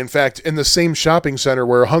Bradley. In fact, in the same shopping center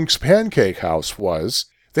where Hunk's Pancake House was,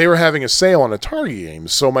 they were having a sale on Atari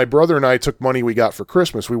games. So my brother and I took money we got for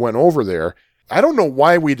Christmas. We went over there. I don't know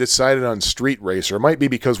why we decided on Street Racer. It might be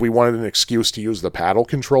because we wanted an excuse to use the paddle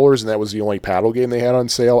controllers, and that was the only paddle game they had on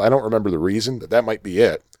sale. I don't remember the reason, but that might be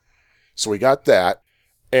it. So we got that.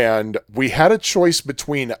 And we had a choice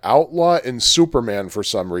between Outlaw and Superman for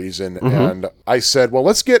some reason. Mm-hmm. And I said, well,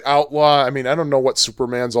 let's get Outlaw. I mean, I don't know what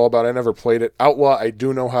Superman's all about. I never played it. Outlaw, I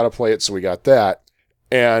do know how to play it, so we got that.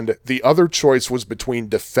 And the other choice was between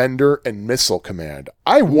Defender and Missile Command.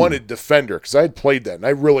 I wanted Defender because I had played that, and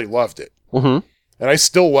I really loved it. Mm-hmm. And I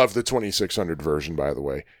still love the 2600 version, by the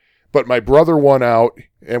way. But my brother won out,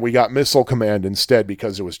 and we got Missile Command instead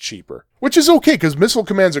because it was cheaper. Which is okay, because Missile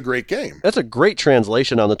Command's a great game. That's a great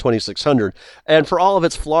translation on the 2600. And for all of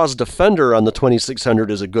its flaws, Defender on the 2600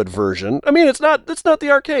 is a good version. I mean, it's not the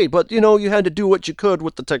arcade, but, you had to do what you could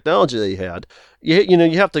with the technology they had. You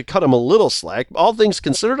have to cut them a little slack. All things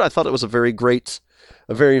considered, I thought it was a very,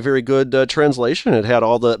 very good translation. It had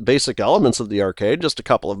all the basic elements of the arcade, just a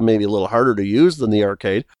couple of maybe a little harder to use than the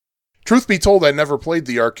arcade. Truth be told, I never played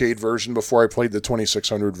the arcade version before I played the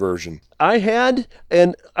 2600 version. I had,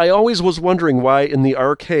 and I always was wondering why in the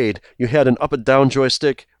arcade you had an up and down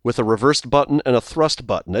joystick with a reversed button and a thrust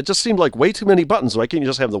button. It just seemed like way too many buttons. Why can't you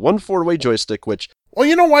just have the one 4-way joystick, which... Well,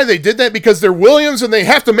 you know why they did that? Because they're Williams and they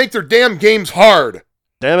have to make their damn games hard.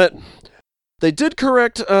 Damn it. They did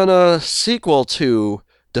correct on a sequel to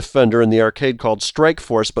Defender in the arcade called Strike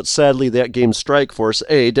Force, but sadly that game Strike Force,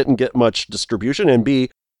 A, didn't get much distribution, and B,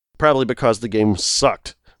 probably because the game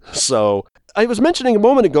sucked. So I was mentioning a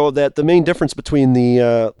moment ago that the main difference between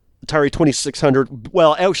the Atari 2600,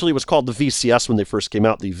 well, actually it was called the VCS when they first came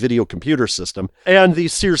out, the video computer system, and the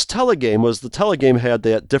Sears Telegame was the Telegame had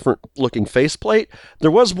that different looking faceplate.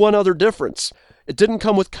 There was one other difference. It didn't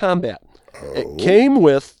come with combat. It came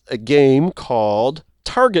with a game called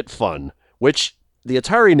Target Fun, which the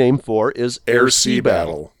Atari name for is Air-Sea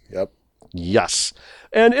Battle. Yep. Yes.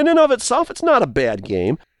 And in and of itself, it's not a bad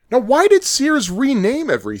game. Now, why did Sears rename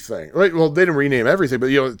everything? Right, well, they didn't rename everything,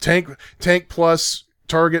 but, Tank Plus,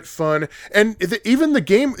 Target Fun, and even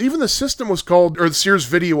the system was called, or the Sears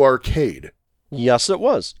Video Arcade. Yes, it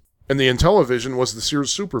was. And the Intellivision was the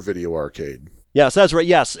Sears Super Video Arcade. Yes, that's right.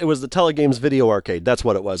 Yes, it was the Telegames Video Arcade. That's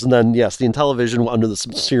what it was. And then, yes, the Intellivision under the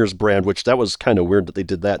Sears brand, which that was kind of weird that they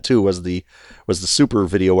did that too, was the Super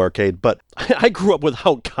Video Arcade. But I grew up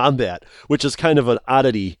without combat, which is kind of an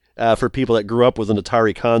oddity for people that grew up with an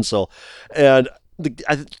Atari console. And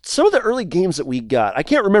some of the early games that we got, I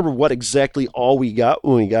can't remember what exactly all we got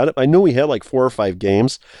when we got it. I know we had like 4 or 5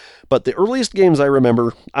 games. But the earliest games I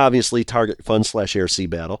remember, obviously, Target Fun / Air-Sea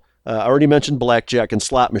Battle. I already mentioned Blackjack and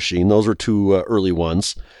Slot Machine. Those were 2 early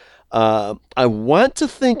ones. I want to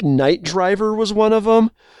think Night Driver was one of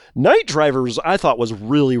them. Night Driver I thought was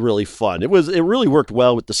really, really fun. It really worked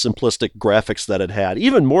well with the simplistic graphics that it had,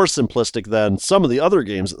 even more simplistic than some of the other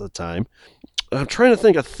games at the time. I'm trying to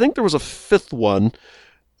think. I think there was a 5th one.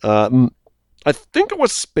 I think it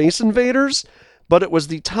was Space Invaders, but it was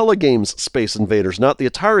the Telegames Space Invaders, not the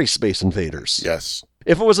Atari Space Invaders. Yes.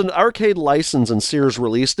 If it was an arcade license and Sears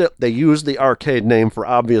released it, they used the arcade name for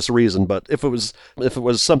obvious reason. But if it was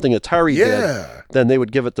something Atari did, then they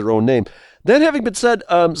would give it their own name. That having been said,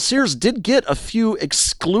 Sears did get a few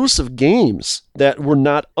exclusive games that were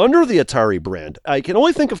not under the Atari brand. I can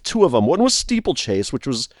only think of 2 of them. One was Steeplechase, which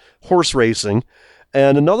was horse racing,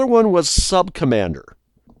 and another one was Sub Commander.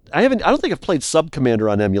 I don't think I've played Sub Commander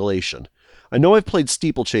on emulation. I know I've played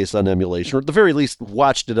Steeplechase on emulation, or at the very least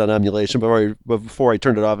watched it on emulation, before I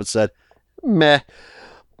turned it off and said, meh.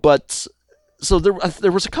 But, so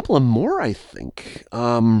there was a couple of more, I think.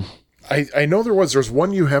 I know there's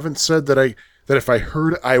one you haven't said that if I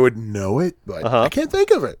heard I would know it, but I can't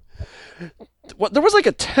think of it. What, there was like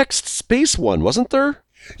a text space one, wasn't there?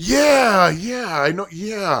 Yeah, I know,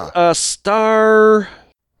 yeah. Star...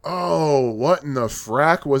 Oh, what in the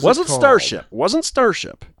frack was it called? Wasn't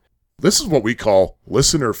Starship. This is what we call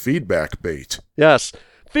listener feedback bait. Yes.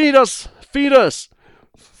 Feed us.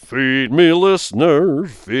 Feed me,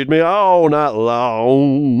 listeners. Feed me all night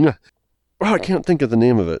long. Oh, I can't think of the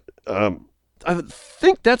name of it. I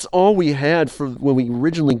think that's all we had for when we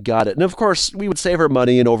originally got it. And of course, we would save our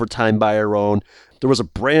money and over time buy our own. There was a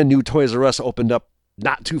brand new Toys R Us opened up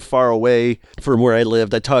not too far away from where I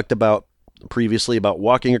lived. I talked about previously about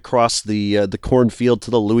walking across the cornfield to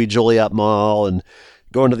the Louis Joliet Mall and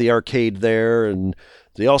going to the arcade there. And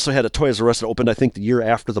they also had a Toys R Us that opened, I think, the year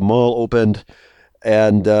after the mall opened.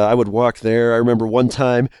 And I would walk there. I remember one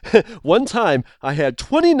time I had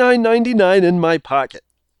 $29.99 in my pocket.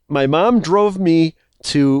 My mom drove me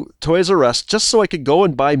to Toys R Us just so I could go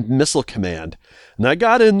and buy Missile Command. And I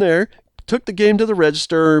got in there, took the game to the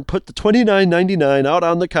register, put the $29.99 out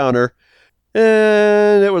on the counter,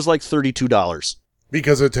 and it was like $32.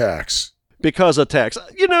 Because of tax.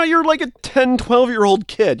 You know, you're like a 10, 12-year-old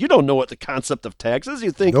kid. You don't know what the concept of tax is.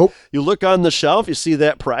 You think, nope. You look on the shelf, you see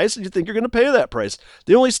that price, and you think you're going to pay that price.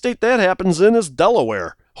 The only state that happens in is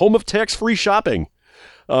Delaware, home of tax-free shopping.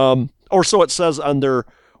 Or so it says on their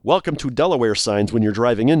Welcome to Delaware signs when you're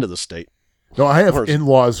driving into the state. No, I have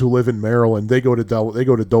in-laws who live in Maryland. They go to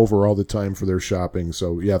Dover all the time for their shopping.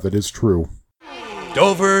 So, yeah, that is true.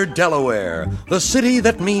 Dover, Delaware, the city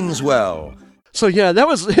that means well. So yeah, that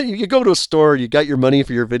was, you go to a store, you got your money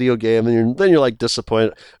for your video game, and then you're like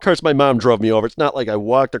disappointed. Of course, my mom drove me over. It's not like I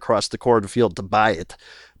walked across the cornfield to buy it.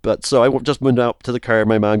 But so I just went out to the car,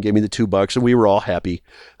 my mom gave me the $2, and we were all happy.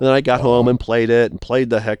 And then I got home and played it, and played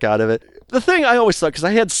the heck out of it. The thing I always thought, because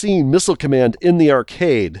I had seen Missile Command in the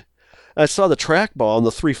arcade, I saw the trackball and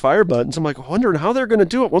the 3 fire buttons. I'm like, wondering how they're going to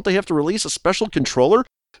do it. Won't they have to release a special controller?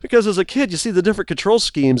 Because as a kid, you see the different control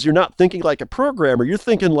schemes. You're not thinking like a programmer. You're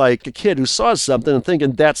thinking like a kid who saw something and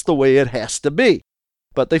thinking that's the way it has to be.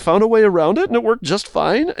 But they found a way around it, and it worked just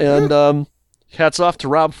fine. And hats off to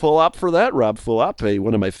Rob Fulop for that. Rob Fulop,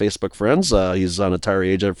 one of my Facebook friends. He's on Atari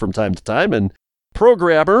Agent from time to time and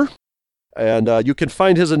programmer. And you can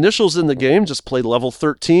find his initials in the game. Just play level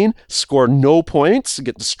 13, score no points,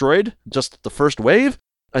 get destroyed just the first wave.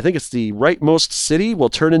 I think it's the rightmost city will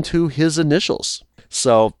turn into his initials.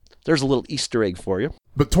 So there's a little Easter egg for you.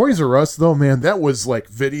 But Toys R Us, though, man, that was like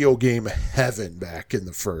video game heaven back in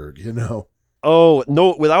the Ferg, you know? Oh,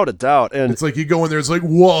 no, without a doubt. And it's like you go in there, it's like,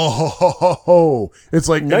 whoa. It's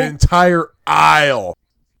like an entire aisle.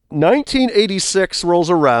 1986 rolls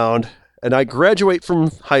around, and I graduate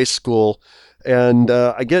from high school, and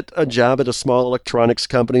I get a job at a small electronics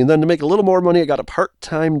company. And then to make a little more money, I got a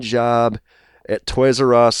part-time job at Toys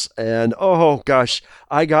R Us. And, oh, gosh,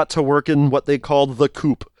 I got to work in what they called the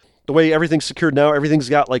coop. The way everything's secured now, everything's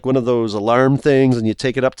got like one of those alarm things, and you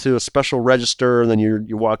take it up to a special register, and then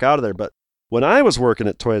you walk out of there. But when I was working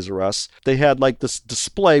at Toys R Us, they had like this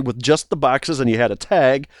display with just the boxes, and you had a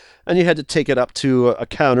tag, and you had to take it up to a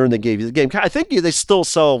counter, and they gave you the game. I think they still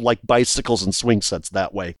sell like bicycles and swing sets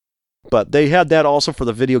that way. But they had that also for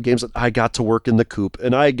the video games. That I got to work in the coop,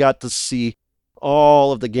 and I got to see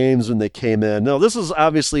all of the games when they came in. Now, this is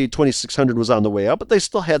obviously 2600 was on the way up, but they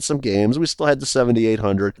still had some games. We still had the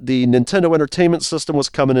 7800. The Nintendo Entertainment System was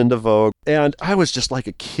coming into vogue, and I was just like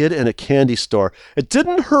a kid in a candy store. It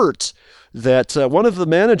didn't hurt that one of the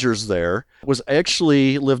managers there was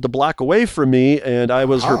actually lived a block away from me, and I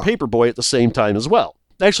was her paper boy at the same time as well.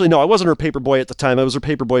 Actually, no, I wasn't her paper boy at the time. I was her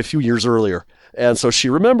paper boy a few years earlier. And so she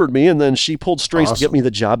remembered me, and then she pulled strings to get me the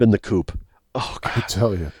job in the coop. Oh, God. I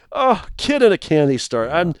tell you. Oh, kid in a candy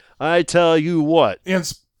store. I tell you what.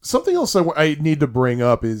 And something else I need to bring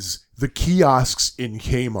up is the kiosks in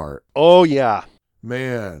Kmart. Oh, yeah.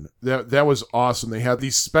 Man, that was awesome. They had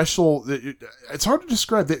these special, it's hard to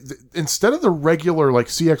describe. Instead of the regular like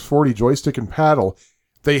CX40 joystick and paddle,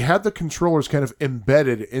 they had the controllers kind of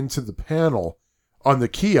embedded into the panel on the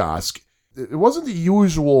kiosk. It wasn't the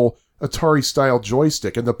usual Atari-style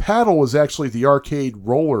joystick, and the paddle was actually the arcade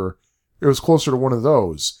roller. It was closer to one of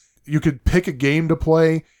those. You could pick a game to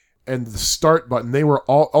play, and the start button, they were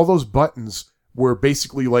all those buttons were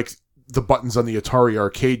basically like the buttons on the Atari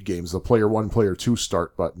arcade games, the player 1, player 2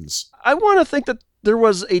 start buttons. I want to think that there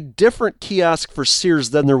was a different kiosk for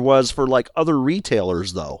Sears than there was for like other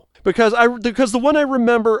retailers, though. Because the one I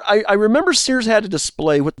remember, I remember Sears had a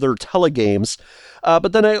display with their telegames,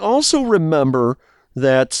 but then I also remember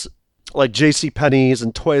that like JCPenney's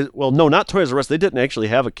and not Toys R Us. They didn't actually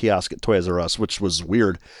have a kiosk at Toys R Us, which was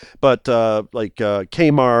weird. But like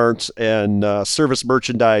Kmart and Service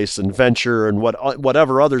Merchandise and Venture and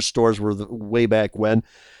whatever other stores were way back when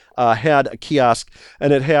had a kiosk,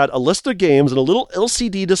 and it had a list of games and a little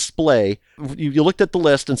LCD display. You looked at the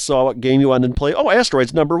list and saw what game you wanted to play. Oh,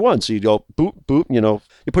 Asteroids #1. So you go boop, boop,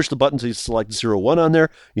 you push the button so you select 01 on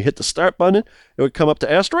there. You hit the start button. It would come up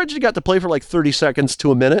to Asteroids. You got to play for like 30 seconds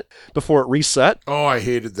to a minute before it reset. Oh, I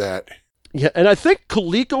hated that. Yeah, and I think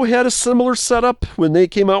Coleco had a similar setup when they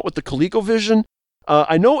came out with the ColecoVision.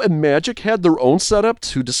 I know Imagic had their own setup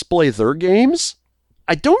to display their games.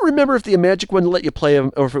 I don't remember if the Imagic one let you play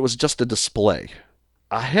them or if it was just a display.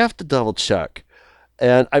 I have to double check.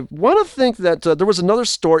 And I want to think that there was another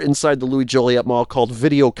store inside the Louis Joliet Mall called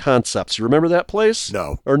Video Concepts. You remember that place?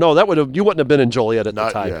 No. Or no, you wouldn't have been in Joliet at the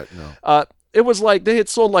time. Not yet, no. It was like they had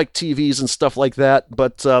sold like TVs and stuff like that,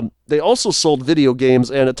 but they also sold video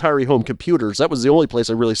games and Atari home computers. That was the only place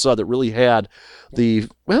I really saw that really had I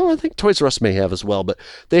think Toys R Us may have as well, but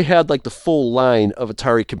they had like the full line of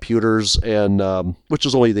Atari computers, and which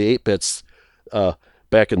was only the 8-bits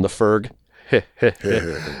back in the Ferg.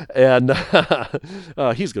 And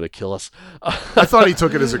he's going to kill us. I thought he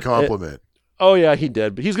took it as a compliment. Oh, yeah, he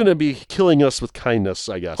did, but he's going to be killing us with kindness,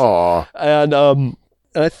 I guess. Aw.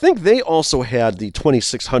 And I think they also had the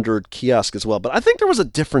 2600 kiosk as well, but I think there was a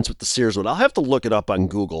difference with the Sears one. I'll have to look it up on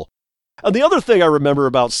Google. And the other thing I remember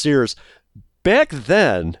about Sears, back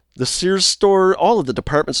then, the Sears store, all of the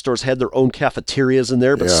department stores had their own cafeterias in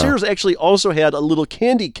there, but Sears actually also had a little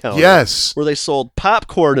candy counter. Yes. Where they sold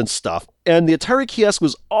popcorn and stuff. And the Atari kiosk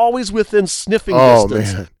was always within sniffing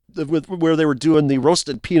distance. Man. Where they were doing the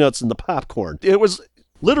roasted peanuts and the popcorn. It was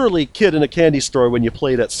literally kid in a candy store when you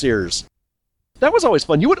played at Sears. That was always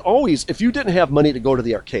fun. You would always, if you didn't have money to go to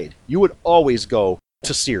the arcade, you would always go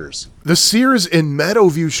to Sears. The Sears in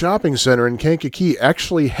Meadowview Shopping Center in Kankakee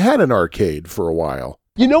actually had an arcade for a while.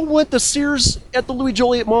 You know what? The Sears at the Louis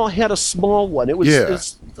Joliet Mall had a small one. It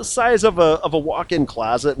was the size of a walk-in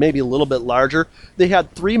closet, maybe a little bit larger. They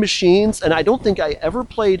had 3 machines, and I don't think I ever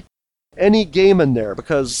played any game in there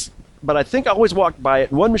but I think I always walked by it.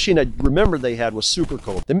 And one machine I remember they had was Super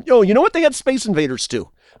Cool. Oh, you know what? They had Space Invaders too.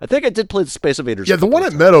 I think I did play the Space Invaders. Yeah, the one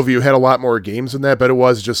at Meadowview had a lot more games than that, but it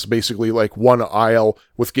was just basically like one aisle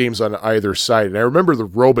with games on either side. And I remember the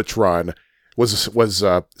Robotron was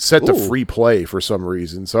set to free play for some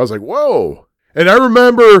reason. So I was like, whoa. And I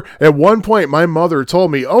remember at one point my mother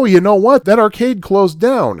told me, oh, you know what? That arcade closed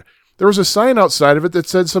down. There was a sign outside of it that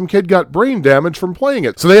said some kid got brain damage from playing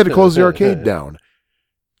it. So they had to close the arcade down.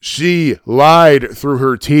 She lied through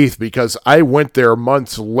her teeth because I went there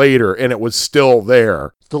months later and it was still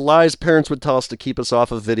there. The lies parents would tell us to keep us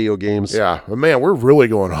off of video games. Yeah, but man, we're really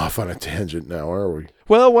going off on a tangent now, are we?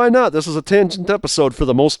 Well, why not? This is a tangent episode for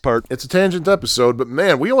the most part. It's a tangent episode, but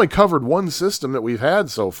man, we only covered one system that we've had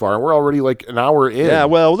so far, and we're already like an hour in. Yeah,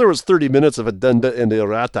 well, there was 30 minutes of addenda and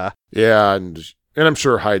errata. Yeah, and I'm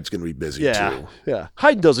sure Hyde's going to be busy too. Yeah.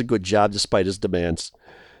 Hyde does a good job despite his demands.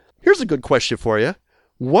 Here's a good question for you.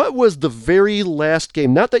 What was the very last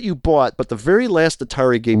game, not that you bought, but the very last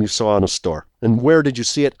Atari game you saw in a store? And where did you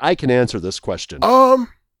see it? I can answer this question.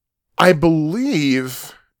 I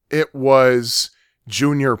believe it was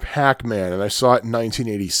Junior Pac-Man, and I saw it in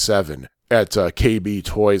 1987 at KB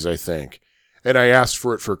Toys, I think. And I asked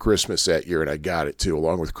for it for Christmas that year, and I got it too,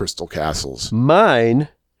 along with Crystal Castles. Mine,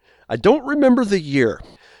 I don't remember the year,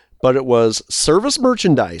 but it was Service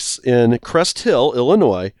Merchandise in Crest Hill,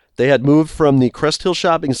 Illinois. They had moved from the Crest Hill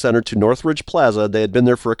Shopping Center to Northridge Plaza. They had been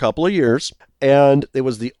there for a couple of years, and it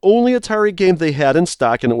was the only Atari game they had in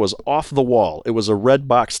stock, and it was off the wall. It was a red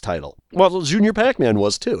box title. Well, Junior Pac-Man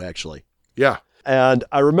was too, actually. Yeah. And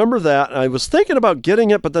I remember that, and I was thinking about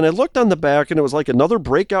getting it, but then I looked on the back, and it was like another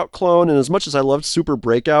Breakout clone, and as much as I loved Super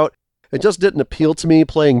Breakout, it just didn't appeal to me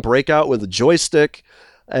playing Breakout with a joystick.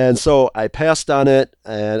 And so I passed on it,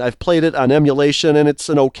 and I've played it on emulation, and it's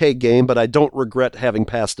an okay game, but I don't regret having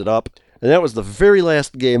passed it up. And that was the very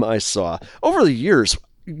last game I saw. Over the years,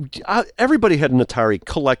 everybody had an Atari,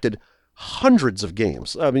 collected hundreds of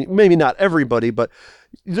games. I mean, maybe not everybody, but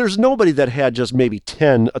there's nobody that had just maybe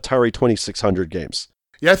 10 Atari 2600 games.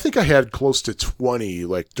 Yeah, I think I had close to 20,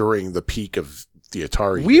 like, during the peak of the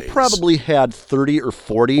Atari We days. probably had 30 or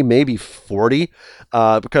 40, maybe 40,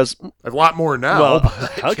 because... A lot more now. Well,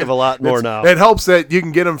 I'll give a lot more now. It helps that you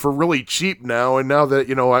can get them for really cheap now, and now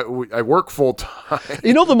that, I work full-time.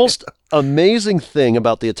 You know, the most amazing thing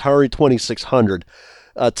about the Atari 2600,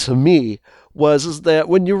 to me, is that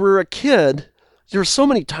when you were a kid, there were so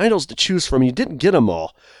many titles to choose from, you didn't get them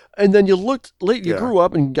all. And then you grew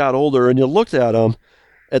up and got older, and you looked at them,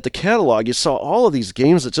 at the catalog, you saw all of these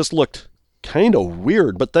games that just looked kind of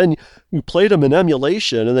weird, but then you played them in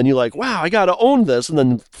emulation, and then you're like, wow, I got to own this. And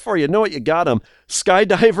then before you know it, you got them.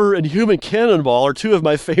 Skydiver and Human Cannonball are two of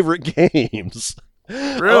my favorite games.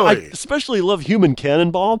 Really? I especially love Human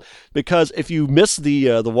Cannonball because if you miss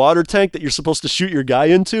the water tank that you're supposed to shoot your guy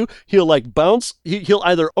into, he'll like bounce. He'll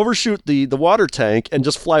either overshoot the water tank and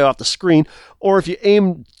just fly off the screen, or if you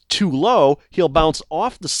aim too low, he'll bounce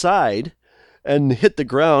off the side and hit the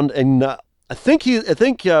ground. And I think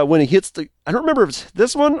when he hits I don't remember if it's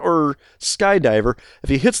this one or Skydiver. If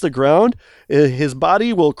he hits the ground, his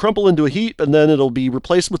body will crumple into a heap, and then it'll be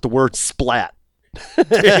replaced with the word splat.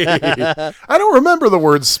 I don't remember the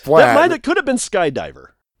word splat. It could have been Skydiver.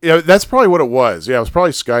 Yeah, that's probably what it was. Yeah, it was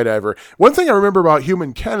probably Skydiver. One thing I remember about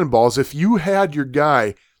Human Cannonball is if you had your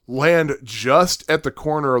guy land just at the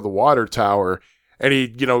corner of the water tower, and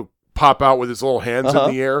he'd, pop out with his little hands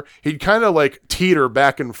in the air, he'd kind of like teeter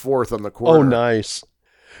back and forth on the corner. Oh, nice.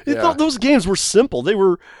 Yeah. Those games were simple.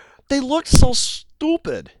 They looked so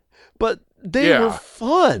stupid, but they were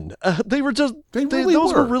fun.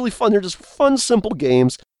 Those were really fun. They're just fun, simple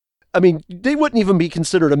games. I mean, they wouldn't even be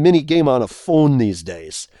considered a mini game on a phone these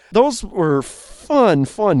days. Those were fun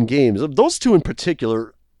games. Those two in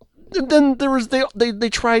particular. And then there was they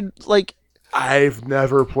tried like. I've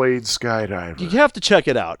never played Skydiver. You have to check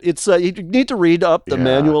it out. It's you need to read up the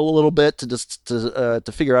manual a little bit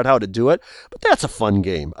to figure out how to do it. But that's a fun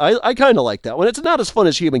game. I kind of like that one. It's not as fun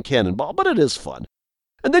as Human Cannonball, but it is fun.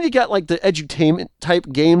 And then you got like the edutainment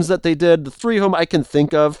type games that they did. The three of them I can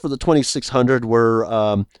think of for the 2600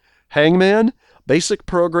 were Hangman, Basic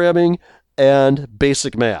Programming, and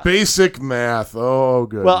Basic Math. Basic Math. Oh,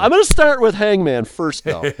 good. Well, I'm going to start with Hangman first,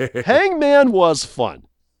 though. Hangman was fun.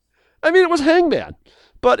 I mean, it was Hangman,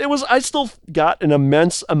 but I still got an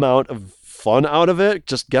immense amount of fun out of it,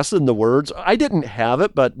 just guessing the words. I didn't have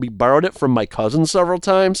it, but we borrowed it from my cousin several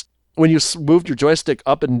times. When you moved your joystick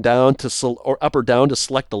up and down or up or down to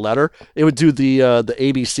select the letter, it would do the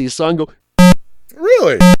ABC song. Go.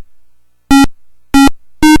 Really?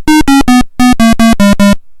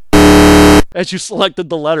 As you selected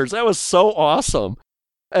the letters. That was so awesome.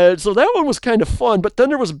 And so that one was kind of fun, but then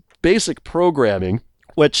there was Basic Programming,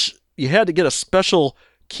 which you had to get a special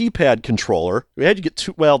keypad controller. We had to get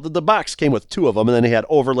two. Well, the box came with two of them, and then they had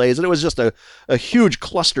overlays, and it was just a huge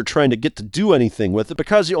cluster trying to get to do anything with it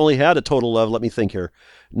because you only had a total of, let me think here,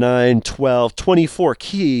 9, 12, 24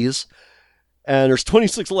 keys. And there's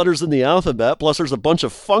 26 letters in the alphabet, plus there's a bunch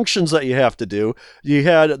of functions that you have to do.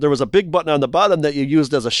 There was a big button on the bottom that you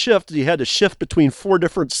used as a shift. You had to shift between 4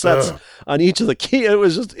 different sets on each of the keys. It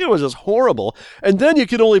was just horrible. And then you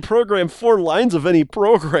could only program 4 lines of any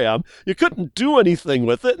program. You couldn't do anything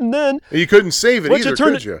with it. And then you couldn't save it either,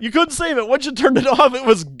 could you? You couldn't save it. Once you turned it off, it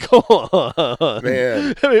was gone.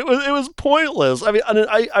 Man, I mean, it was pointless. I mean,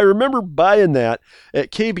 I remember buying that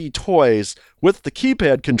at KB Toys with the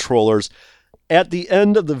keypad controllers at the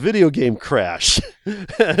end of the video game Crash.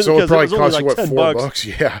 So it probably cost you, what,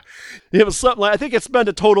 $4? Yeah. It was something like, I think it spent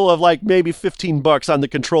a total of like maybe $15 on the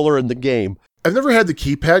controller and the game. I've never had the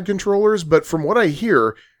keypad controllers, but from what I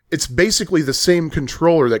hear, it's basically the same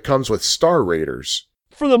controller that comes with Star Raiders.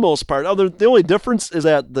 For the most part. The only difference is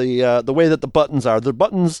that the way that the buttons are. The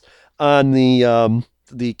buttons on the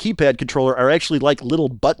keypad controller are actually like little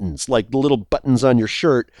buttons, like the little buttons on your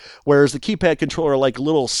shirt, whereas the keypad controller are like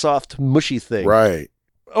little soft, mushy things. Right.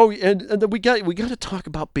 Oh, and then we got to talk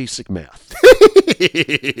about basic math.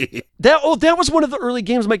 That was one of the early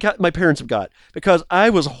games my parents have got, because I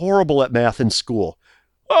was horrible at math in school.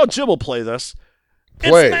 Oh, Jim will play this.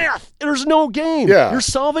 Play. It's math. There's no game. Yeah. You're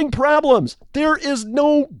solving problems. There is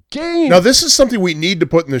no game. Now, this is something we need to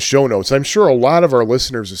put in the show notes. I'm sure a lot of our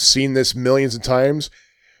listeners have seen this millions of times,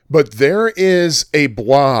 but there is a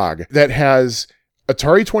blog that has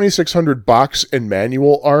Atari 2600 box and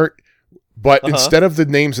manual art, but instead of the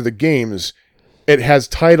names of the games, it has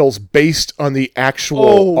titles based on the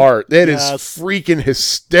actual art. That is freaking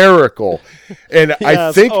hysterical. And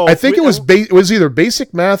I think it was either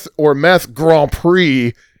Basic Math or Math Grand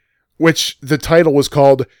Prix, which the title was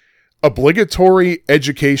called Obligatory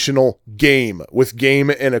Educational Game, with game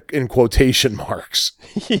in quotation marks.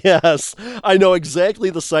 Yes, I know exactly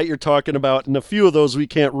the site you're talking about, and a few of those we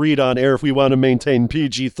can't read on air if we want to maintain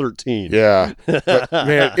PG-13. Yeah, but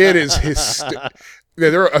man, it is hysterical. Yeah,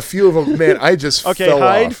 there are a few of them, man, I just fell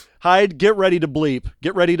off. Hyde, get ready to bleep.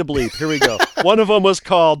 Get ready to bleep. Here we go. One of them was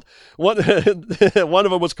called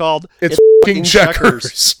It's fucking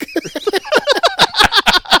checkers.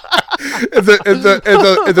 and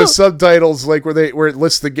the subtitles, like where it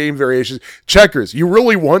lists the game variations. Checkers. You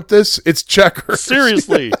really want this? It's checkers.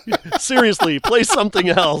 Seriously, play something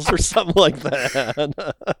else or something like that.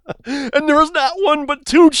 And there was not one but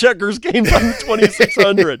 2 checkers games on the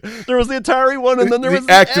 2600. There was the Atari one, and then there was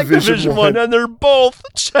the Activision one, and they're both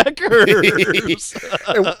checkers.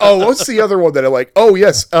 What's the other one that I like? Oh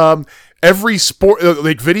yes, every sport,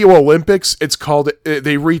 like Video Olympics, it's called,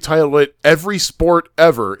 they retitled it Every Sport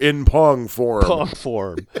Ever in Pong form. Pong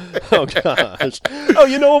form. Oh, gosh. Oh,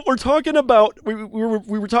 you know what we're talking about? We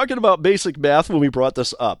were talking about basic math when we brought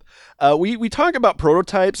this up. We talk about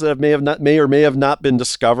prototypes that may or may have not been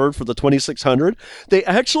discovered for the 2600. They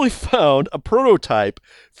actually found a prototype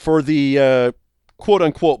for the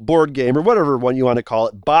quote-unquote board game, or whatever one you want to call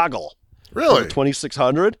it, Boggle. Really? The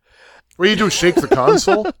 2600. What do you do, shake the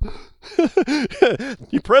console?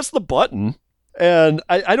 You press the button, and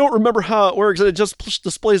I don't remember how it works. It just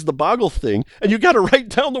displays the Boggle thing, and you got to write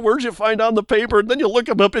down the words you find on the paper, and then you look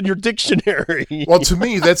them up in your dictionary. Well, to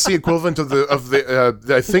me, that's the equivalent of the.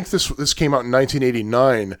 I think this came out in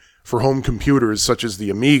 1989 for home computers such as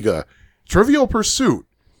the Amiga. Trivial Pursuit,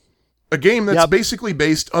 a game that's basically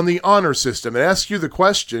based on the honor system. It asks you the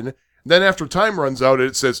question, then after time runs out,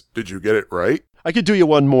 it says, "Did you get it right?" I could do you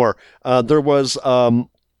one more. There was a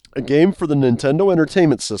game for the Nintendo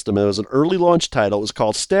Entertainment System. It was an early launch title. It was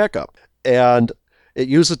called Stack Up. And it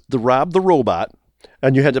used the Rob the Robot,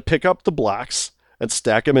 and you had to pick up the blocks and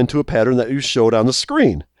stack them into a pattern that you showed on the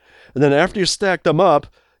screen. And then after you stacked them up,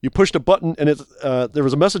 you pushed a button, and there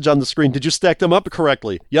was a message on the screen. Did you stack them up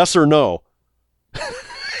correctly? Yes or no?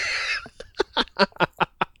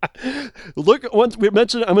 Look, once I'm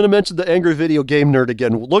going to mention the Angry Video Game Nerd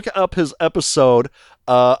again. Look up his episode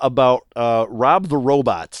about Rob the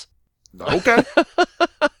Robot. Okay.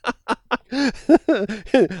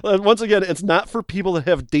 Once again, it's not for people that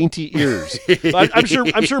have dainty ears. I'm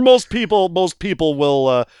sure most people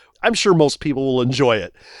will. I'm sure most people will enjoy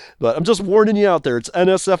it, but I'm just warning you out there. It's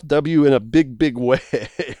NSFW in a big, big way.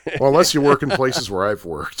 Well, unless you work in places where I've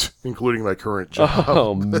worked, including my current job.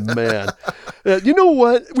 Oh, man. You know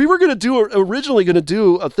what? We were originally going to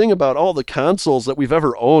do a thing about all the consoles that we've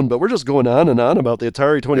ever owned, but we're just going on and on about the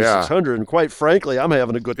Atari 2600, and quite frankly, I'm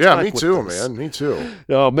having a good time. Yeah, me too, man. Me too.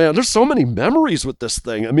 Oh, man, there's so many memories with this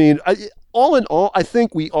thing. I mean, all in all, I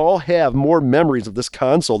think we all have more memories of this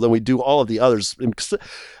console than we do all of the others. And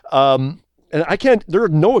there are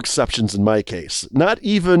no exceptions in my case. Not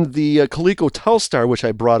even the Coleco Telstar, which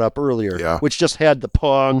I brought up earlier, which just had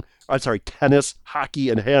the tennis, hockey,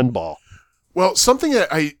 and handball. Well, something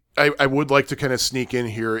that I would like to kind of sneak in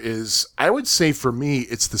here is, I would say for me,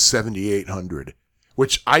 it's the 7800,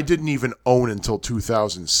 which I didn't even own until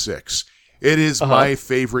 2006. It is my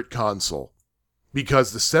favorite console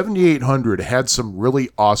because the 7800 had some really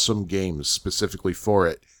awesome games specifically for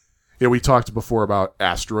it. You know, we talked before about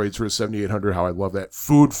Asteroids for the 7800, how I love that.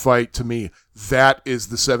 Food Fight, to me, that is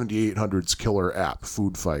the 7800's killer app,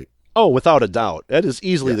 Food Fight. Oh, without a doubt. That is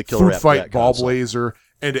easily the killer Food app. Fight, Ball Blazer,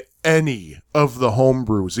 and any of the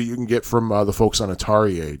homebrews that you can get from the folks on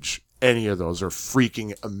Atari Age. Any of those are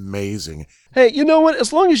freaking amazing. Hey, you know what?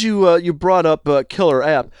 As long as you brought up killer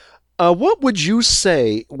app, what would you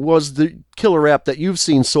say was the killer app that you've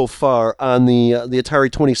seen so far on the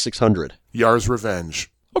Atari 2600? Yar's Revenge.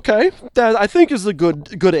 Okay, that I think is a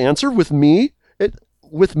good answer. With me,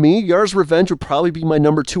 Yar's Revenge would probably be my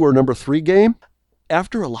number 2 or number 3 game.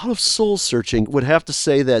 After a lot of soul searching, would have to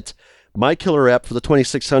say that my killer app for the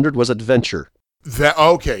 2600 was Adventure.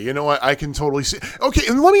 Okay, you know what? I can totally see. Okay,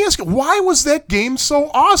 and let me ask you, why was that game so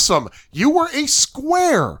awesome? You were a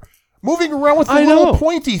square, moving around with a little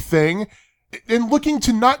pointy thing and looking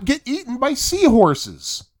to not get eaten by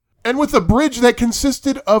seahorses. And with a bridge that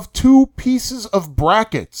consisted of 2 pieces of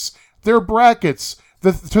brackets. They're brackets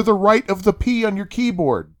to the right of the P on your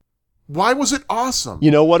keyboard. Why was it awesome?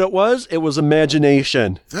 You know what it was? It was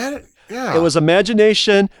imagination. Yeah. It was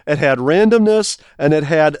imagination, it had randomness, and it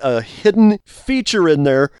had a hidden feature in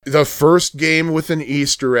there. The first game with an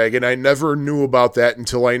Easter egg, and I never knew about that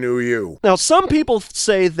until I knew you. Now, some people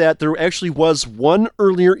say that there actually was one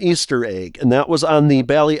earlier Easter egg, and that was on the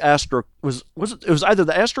Bally Astro. It was either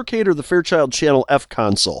the Astrocade or the Fairchild Channel F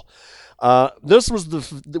console. This was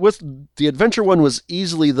the Adventure one was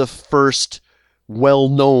easily the first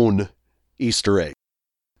well-known Easter egg.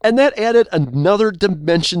 And that added another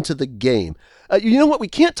dimension to the game. You know what? We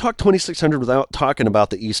can't talk 2600 without talking about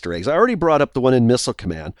the Easter eggs. I already brought up the one in Missile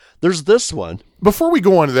Command. There's this one. Before we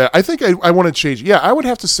go on to that, I think I want to change. Yeah, I would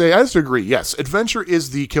have to say, I have to agree. Yes, Adventure is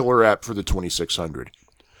the killer app for the 2600.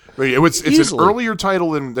 It's an earlier title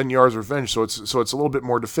than Yar's Revenge, so it's a little bit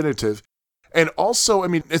more definitive. And also, I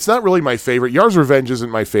mean, it's not really my favorite. Yar's Revenge isn't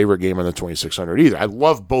my favorite game on the 2600 either. I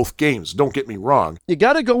love both games. Don't get me wrong. You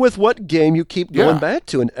got to go with what game you keep going back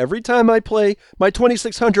to. And every time I play my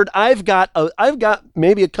 2600, I've got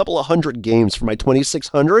maybe a couple of hundred games for my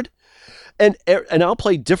 2600. And I'll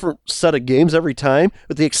play different set of games every time,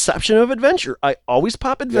 with the exception of Adventure. I always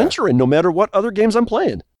pop Adventure in, no matter what other games I'm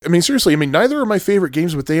playing. I mean, seriously, neither are my favorite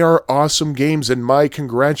games, but they are awesome games, and my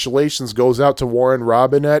congratulations goes out to Warren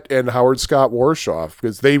Robinette and Howard Scott Warshaw,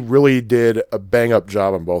 because they really did a bang-up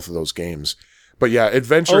job on both of those games. But yeah,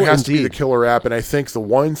 Adventure has to be the killer app, and I think the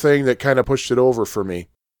one thing that kind of pushed it over for me,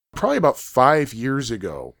 probably about 5 years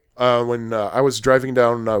ago, when I was driving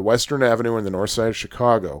down Western Avenue in the north side of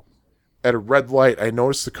Chicago, at a red light, I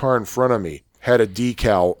noticed the car in front of me had a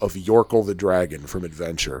decal of Yorkel the Dragon from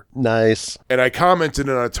Adventure. Nice. And I commented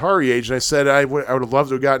on Atari Age, and I said I would have loved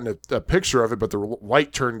to have gotten a picture of it, but the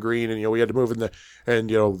light turned green, and we had to move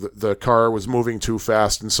the car was moving too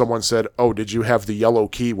fast, and someone said, "Oh, did you have the yellow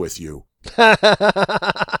key with you?"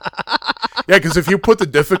 Yeah, because if you put the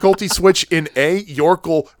difficulty switch in A,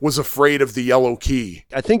 Yorkel was afraid of the yellow key.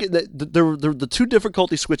 I think that the 2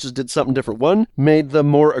 difficulty switches did something different. One made them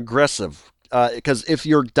more aggressive, because if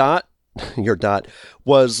your dot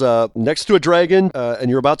was next to a dragon and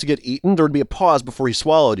you're about to get eaten, there would be a pause before he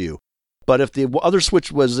swallowed you. But if the other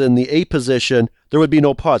switch was in the A position, there would be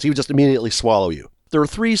no pause. He would just immediately swallow you. There were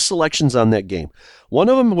 3 selections on that game. One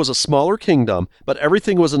of them was a smaller kingdom, but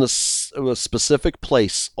everything was in a specific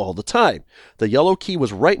place all the time. The yellow key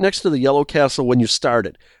was right next to the yellow castle when you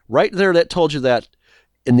started. Right there, that told you that.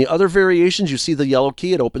 In the other variations, you see the yellow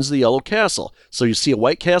key, it opens the yellow castle. So you see a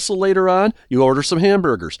white castle later on, you order some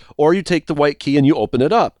hamburgers. Or you take the white key and you open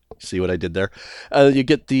it up. See what I did there? You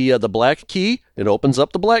get the black key, it opens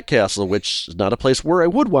up the black castle, which is not a place where I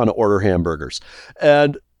would want to order hamburgers.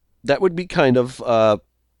 And that would be kind of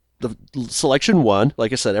the selection 1.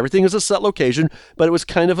 Like I said, everything is a set location, but it was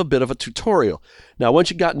kind of a bit of a tutorial. Now,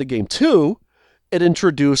 once you got into game 2, it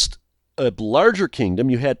introduced a larger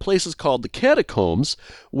kingdom. You had places called the catacombs,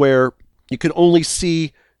 where you could only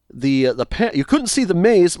see you couldn't see the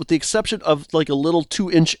maze, with the exception of like a little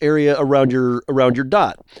 2-inch area around your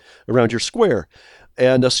dot, around your square.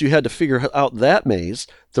 And so you had to figure out that maze.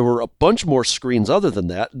 There were a bunch more screens other than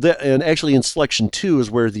that. And actually in Selection 2 is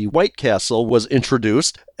where the White Castle was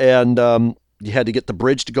introduced. And you had to get the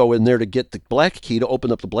bridge to go in there to get the black key to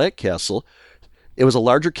open up the Black Castle. It was a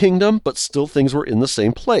larger kingdom, but still things were in the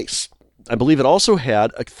same place. I believe it also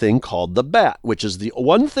had a thing called the bat, which is the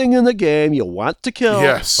one thing in the game you want to kill,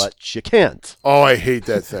 but you can't. Oh, I hate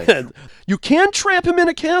that thing. You can trap him in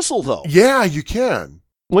a castle, though. Yeah, you can.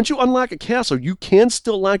 Once you unlock a castle, you can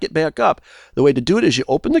still lock it back up. The way to do it is you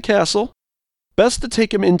open the castle. Best to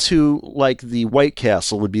take him into, like, the White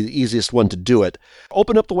Castle would be the easiest one to do it.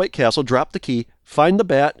 Open up the White Castle, drop the key, find the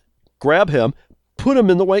bat, grab him, put him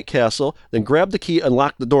in the White Castle, then grab the key and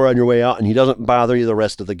lock the door on your way out, and he doesn't bother you the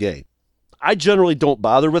rest of the game. I generally don't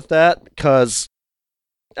bother with that because,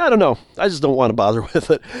 I don't know, I just don't want to bother with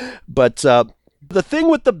it. But the thing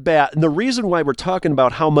with the bat, and the reason why we're talking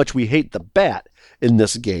about how much we hate the bat in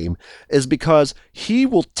this game, is because he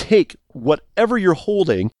will take whatever you're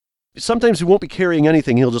holding. Sometimes he won't be carrying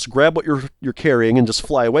anything. He'll just grab what you're carrying and just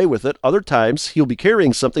fly away with it. Other times, he'll be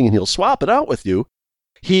carrying something and he'll swap it out with you.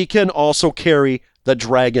 He can also carry the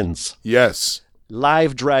dragons. Yes.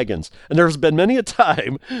 Live dragons. And there's been many a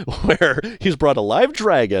time where he's brought a live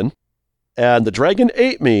dragon and the dragon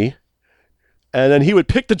ate me, and then he would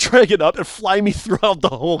pick the dragon up and fly me throughout the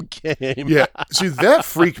whole game. Yeah. See, that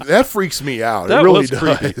freaks me out. That it really was does.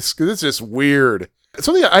 creepy. Because it's just weird. It's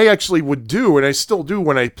something I actually would do, and I still do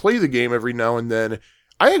when I play the game every now and then.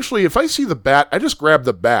 If I see the bat, I just grab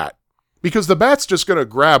the bat. Because the bat's just going to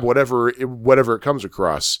grab whatever it comes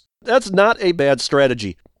across. That's not a bad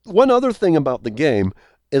strategy. One other thing about the game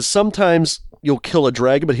is sometimes you'll kill a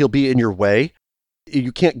dragon, but he'll be in your way.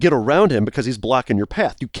 You can't get around him because he's blocking your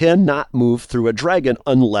path. You cannot move through a dragon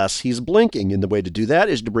unless he's blinking. And the way to do that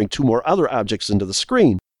is to bring two more other objects into the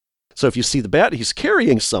screen. So if you see the bat, he's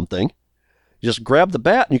carrying something. You just grab the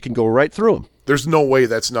bat and you can go right through him. There's no way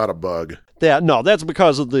that's not a bug. No, that's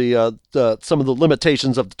because of the some of the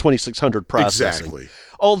limitations of the 2600 processing. Exactly.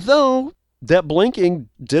 Although that blinking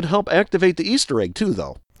did help activate the Easter egg too,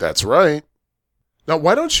 though. That's right. Now,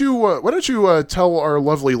 why don't you tell our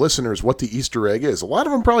lovely listeners what the Easter egg is? A lot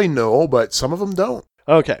of them probably know, but some of them don't.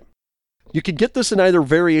 Okay. You can get this in either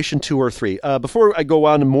Variation 2 or 3. Before I go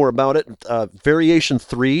on and more about it, Variation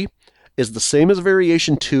 3 is the same as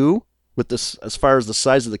Variation 2 with this as far as the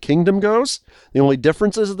size of the kingdom goes. The only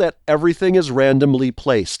difference is that everything is randomly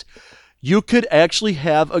placed. You could actually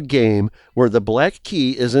have a game where the black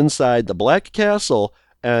key is inside the black castle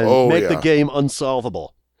and make the game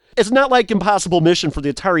unsolvable. It's not like Impossible Mission for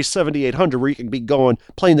the Atari 7800 where you can be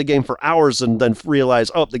playing the game for hours and then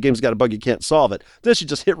realize, the game's got a bug, you can't solve it. This, you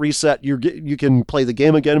just hit reset, you can play the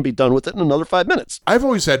game again and be done with it in another 5 minutes. I've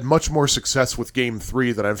always had much more success with Game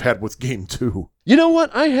 3 than I've had with Game 2. You know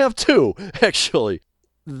what? I have too, actually.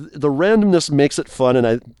 The randomness makes it fun,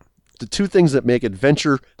 and the two things that make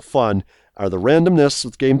adventure fun are the randomness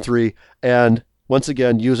with Game 3 and, once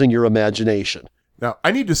again, using your imagination. Now,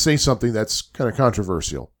 I need to say something that's kind of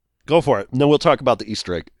controversial. Go for it, and then we'll talk about the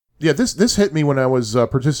Easter egg. Yeah, this hit me when I was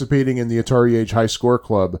participating in the Atari Age High Score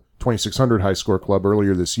Club, 2600 High Score Club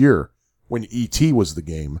earlier this year, when E.T. was the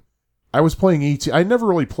game. I was playing E.T. I never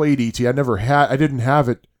really played E.T. I didn't have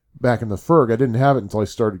it back in the Ferg. I didn't have it until I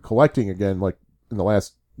started collecting again, like in the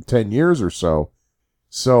last 10 years or so.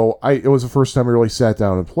 So it was the first time I really sat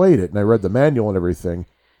down and played it, and I read the manual and everything.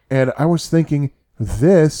 And I was thinking,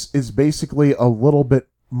 this is basically a little bit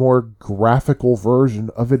more graphical version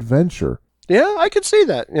of adventure. Yeah, I could see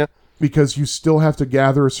that, yeah. Because you still have to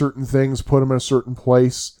gather certain things, put them in a certain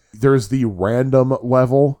place. There's the random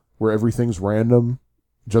level, where everything's random,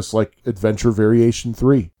 just like Adventure Variation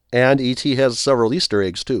 3. And E.T. has several Easter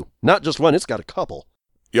eggs, too. Not just one, it's got a couple.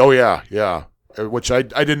 Oh, yeah. Which I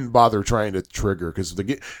didn't bother trying to trigger, because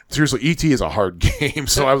seriously, E.T. is a hard game,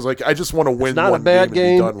 so I was like, I just want to win one game. It's not a bad game,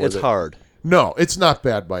 and be done with it's hard. No, it's not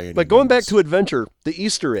bad by any means. But going back to Adventure, the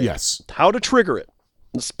Easter egg. Yes. How to trigger it.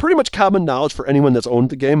 It's pretty much common knowledge for anyone that's owned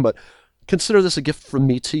the game, but consider this a gift from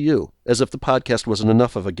me to you, as if the podcast wasn't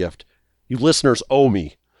enough of a gift. You listeners owe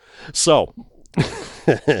me. So,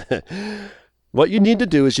 what you need to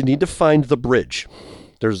do is you need to find the bridge.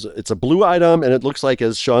 It's a blue item, and it looks like,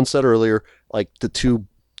 as Sean said earlier, like the two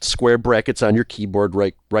square brackets on your keyboard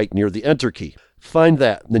right near the Enter key. Find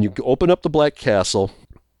that. Then you open up the black castle.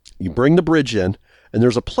 You bring the bridge in, and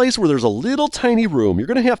there's a place where there's a little tiny room. You're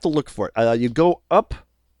going to have to look for it. You go up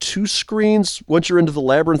 2 screens once you're into the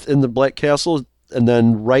labyrinth in the Black Castle, and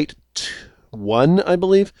then right 1, I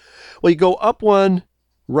believe. Well, you go up 1,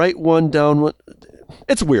 right 1, down 1.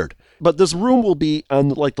 It's weird. But this room will be on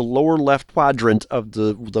like the lower left quadrant of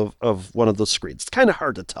of one of the screens. It's kind of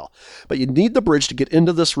hard to tell. But you need the bridge to get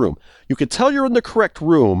into this room. You can tell you're in the correct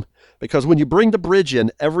room because when you bring the bridge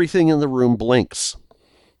in, everything in the room blinks.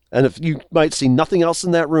 And if you might see nothing else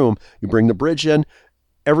in that room, you bring the bridge in,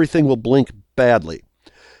 everything will blink badly.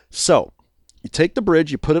 So, you take the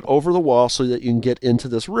bridge, you put it over the wall so that you can get into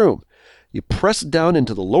this room. You press down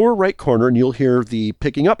into the lower right corner and you'll hear the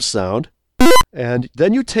picking up sound. And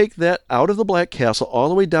then you take that out of the Black Castle all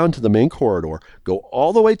the way down to the main corridor. Go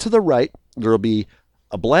all the way to the right. There will be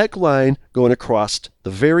a black line going across the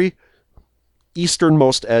very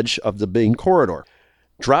easternmost edge of the main corridor.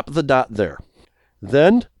 Drop the dot there.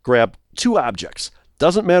 Then grab 2 objects.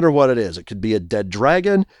 Doesn't matter what it is. It could be a dead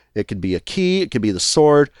dragon. It could be a key. It could be the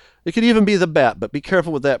sword. It could even be the bat. But be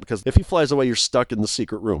careful with that, because if he flies away, you're stuck in the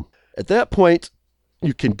secret room. At that point,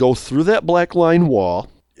 you can go through that black line wall.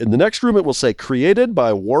 In the next room, it will say, created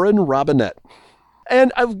by Warren Robinett.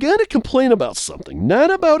 And I've got to complain about something, not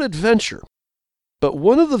about adventure, but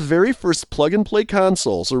one of the very first plug-and-play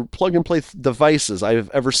consoles or plug-and-play devices I've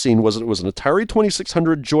ever seen was an Atari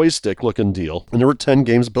 2600 joystick-looking deal, and there were 10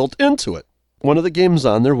 games built into it. One of the games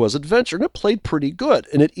on there was Adventure, and it played pretty good,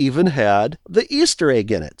 and it even had the Easter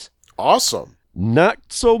egg in it. Awesome. Not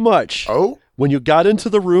so much. Oh? When you got into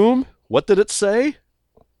the room, what did it say?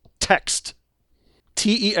 Text.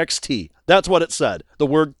 T-E-X-T. That's what it said. The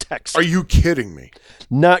word text. Are you kidding me?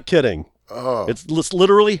 Not kidding. Oh. It's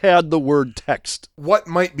literally had the word text. What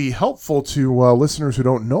might be helpful to listeners who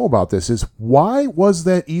don't know about this is, why was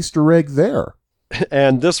that Easter egg there?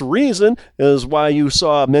 And this reason is why you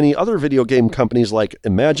saw many other video game companies like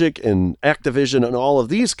Magic and Activision and all of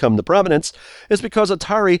these come to prominence, is because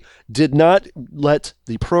Atari did not let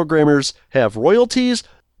the programmers have royalties,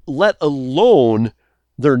 let alone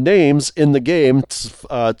their names in the game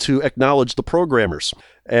to acknowledge the programmers.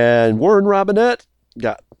 And Warren Robinett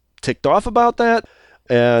got ticked off about that,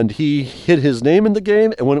 and he hid his name in the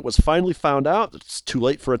game. And when it was finally found out, it's too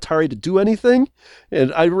late for Atari to do anything.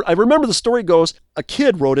 And I remember the story goes, a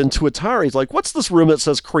kid wrote into Atari, he's like, what's this room that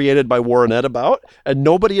says created by Warrenett about? And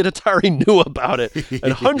nobody at Atari knew about it.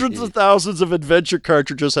 And hundreds of thousands of Adventure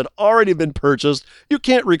cartridges had already been purchased. You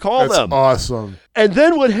can't recall them. That's awesome. And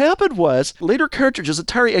then what happened was, later cartridges,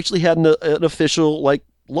 Atari actually had an official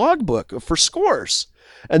logbook for scores.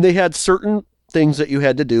 And they had certain things that you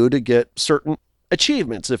had to do to get certain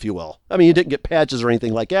achievements, if you will. I mean, you didn't get patches or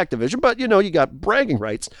anything like Activision, but you got bragging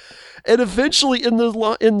rights. And eventually in the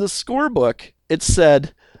scorebook, it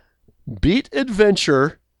said, beat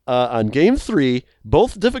Adventure on game 3,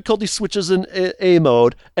 both difficulty switches in A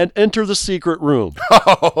mode, and enter the secret room.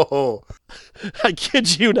 Oh, I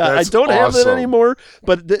kid you not. That's I don't have that awesome. anymore,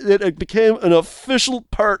 but it became an official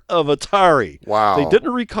part of Atari. Wow. They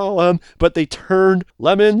didn't recall them, but they turned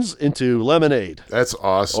lemons into lemonade. that's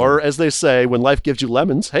awesome. Or as they say, when life gives you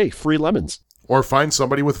lemons, hey, free lemons. Or find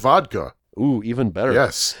somebody with vodka. Ooh, even better.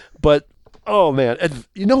 Yes. But, oh man,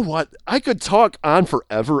 you know what? I could talk on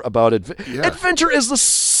forever about Yeah. Adventure is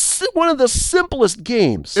one of the simplest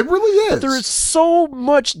games. It really is. But there is so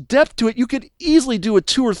much depth to it. You could easily do a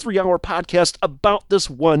 2 or 3 hour podcast about this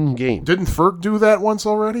one game. Didn't Ferg do that once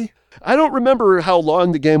already? I don't remember how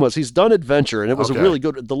long the game was. He's done Adventure, and it was Okay. a really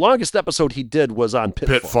good. The longest episode he did was on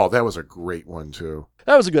Pitfall. Pitfall. That was a great one, too.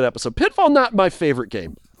 That was a good episode. Pitfall, not my favorite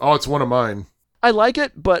game. Oh, it's one of mine. I like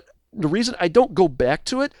it, but the reason I don't go back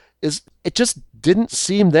to it is it just didn't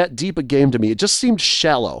seem that deep a game to me. It just seemed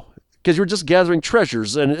shallow, because you were just gathering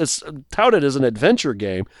treasures, and it's touted as an adventure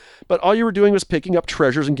game, but all you were doing was picking up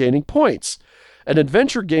treasures and gaining points. An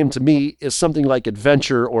adventure game to me is something like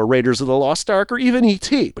Adventure or Raiders of the Lost Ark or even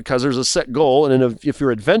E.T., because there's a set goal, and if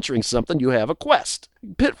you're adventuring something, you have a quest.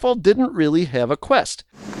 Pitfall didn't really have a quest.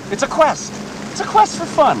 It's a quest. It's a quest for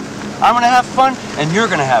fun. I'm going to have fun, and you're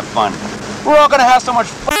going to have fun. We're all going to have so much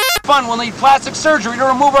fun we'll need plastic surgery to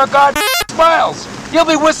remove our goddamn smiles. You'll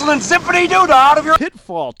be whistling Symphony Doodah out of your...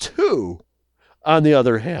 Pitfall 2, on the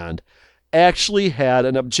other hand, actually had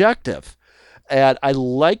an objective. And I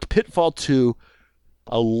liked Pitfall 2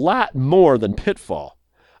 a lot more than Pitfall.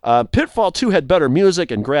 Pitfall 2 had better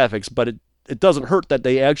music and graphics, but it doesn't hurt that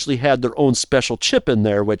they actually had their own special chip in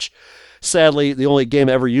there, which sadly the only game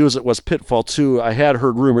I ever used it was Pitfall 2. I had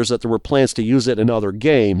heard rumors that there were plans to use it in other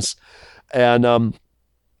games. And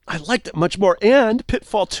I liked it much more. And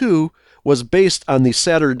Pitfall 2 was based on the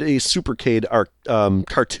Saturday Supercade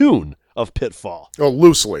cartoon of Pitfall. Oh,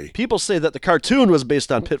 loosely. People say that the cartoon was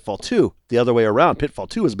based on Pitfall 2. The other way around, Pitfall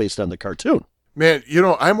 2 is based on the cartoon. Man,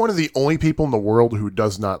 I'm one of the only people in the world who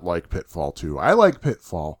does not like Pitfall 2. I like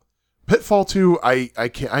Pitfall. Pitfall 2, I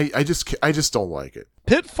just don't like it.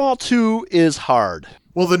 Pitfall 2 is hard.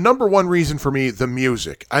 Well, the number one reason for me, the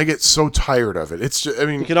music. I get so tired of it. It's just,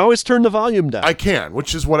 You can always turn the volume down. I can,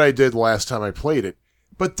 which is what I did last time I played it.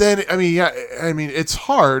 But then, it's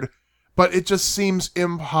hard, but it just seems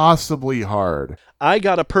impossibly hard. I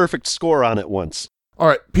got a perfect score on it once. All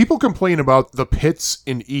right, people complain about the pits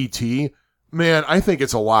in E.T., Man, I think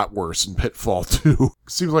it's a lot worse in Pitfall 2.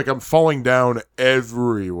 Seems like I'm falling down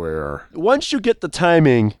everywhere. Once you get the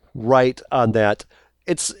timing right on that,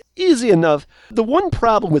 it's easy enough. The one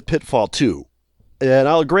problem with Pitfall 2, and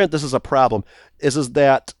I'll grant this is a problem, is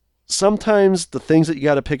that sometimes the things that you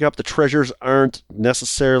got to pick up, the treasures aren't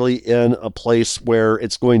necessarily in a place where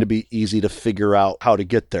it's going to be easy to figure out how to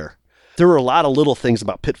get there. There were a lot of little things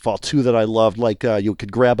about Pitfall 2 that I loved, like you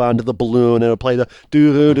could grab onto the balloon and it would play the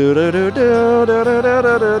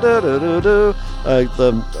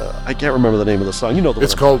I can't remember the name of the song. You know the one.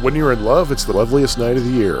 It's called When You're in Love. It's the loveliest night of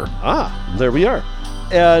the year. Ah, there we are.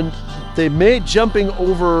 And they made jumping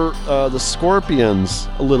over the scorpions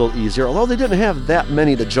a little easier, although they didn't have that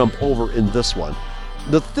many to jump over in this one.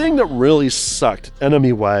 The thing that really sucked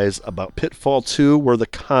enemy-wise about Pitfall 2 were the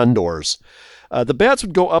condors. The bats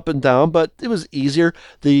would go up and down, but it was easier.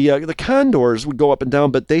 The condors would go up and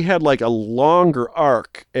down, but they had like a longer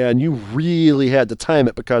arc, and you really had to time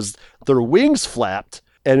it because their wings flapped,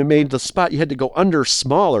 and it made the spot you had to go under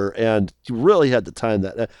smaller, and you really had to time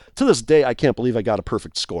that. To this day, I can't believe I got a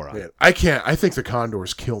perfect score on it. I can't. I think the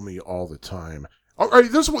condors kill me all the time. All right,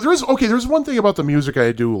 there's one thing about the music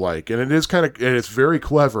I do like, and it's very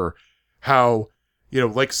clever how,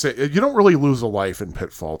 like say, you don't really lose a life in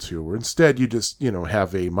Pitfall 2, or instead you just,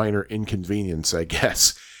 have a minor inconvenience, I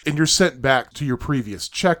guess, and you're sent back to your previous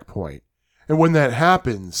checkpoint. And when that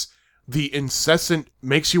happens, the incessant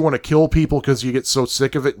makes you want to kill people because you get so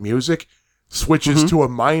sick of it music switches to a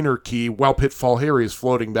minor key while Pitfall Harry is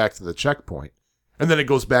floating back to the checkpoint. And then it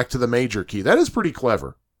goes back to the major key. That is pretty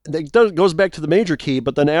clever. It goes back to the major key,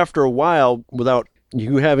 but then after a while, without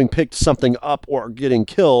you having picked something up or getting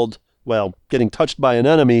killed, getting touched by an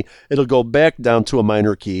enemy, it'll go back down to a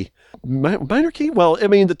minor key. Minor key? Well, I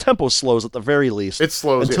mean, the tempo slows at the very least. It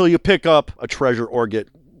slows until you pick up a treasure or get,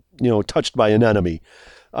 touched by an enemy.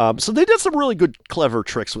 So they did some really good, clever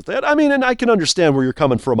tricks with that. I mean, and I can understand where you're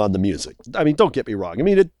coming from on the music. I mean, don't get me wrong. I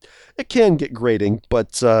mean, it can get grating,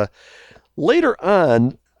 but later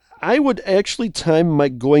on, I would actually time my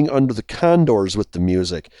going under the condors with the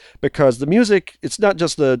music, because the music, it's not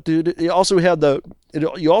just you also had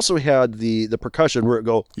the percussion where it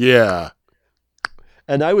go, yeah.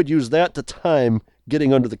 And I would use that to time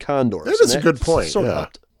getting under the condors. That is a good point. Yeah.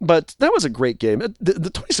 But that was a great game. The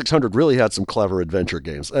 2600 really had some clever adventure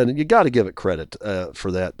games, and you got to give it credit for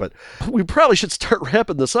that. But we probably should start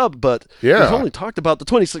wrapping this up. But we've only talked about the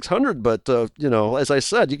 2600. But as I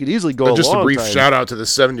said, you could easily go just a brief shout out to the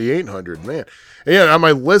 7800, man. Yeah, on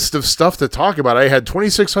my list of stuff to talk about, I had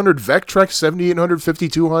 2600, Vectrex, 7800,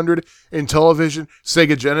 5200, Intellivision,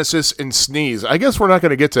 Sega Genesis, and SNES. I guess we're not going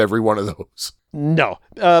to get to every one of those. No,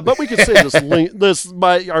 but we can save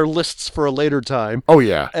our lists for a later time. Oh,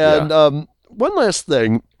 yeah. And one last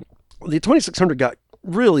thing, the 2600 got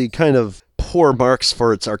really kind of poor marks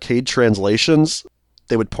for its arcade translations.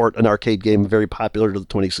 They would port an arcade game very popular to the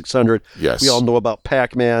 2600. Yes. We all know about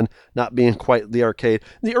Pac-Man not being quite the arcade.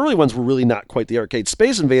 The early ones were really not quite the arcade.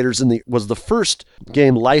 Space Invaders was the first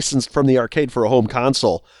game licensed from the arcade for a home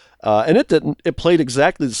console. And it played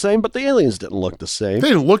exactly the same, but the aliens didn't look the same. They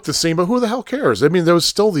didn't look the same, but who the hell cares? I mean, there was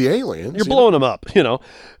still the aliens. You're blowing them up,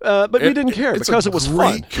 but we didn't care because it was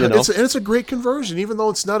fun. It's a great conversion, even though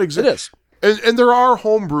it's not exactly. It is. And there are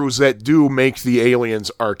homebrews that do make the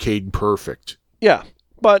aliens arcade perfect. Yeah,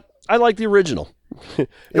 but I like the original. The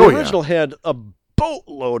original had a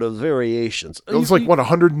boatload of variations. It was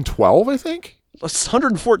 112, I think?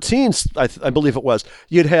 114, I believe it was.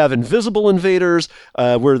 You'd have invisible invaders,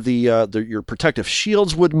 where your protective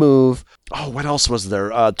shields would move. Oh, what else was there?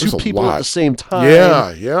 Two people at the same time.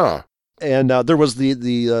 Yeah. And there was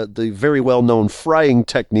the very well-known frying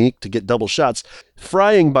technique to get double shots.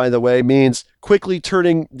 Frying, by the way, means quickly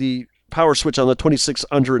turning the power switch on the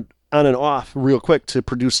 2600 on and off real quick to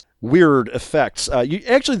produce weird effects.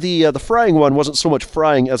 The frying one wasn't so much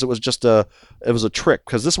frying as it was just it was a trick,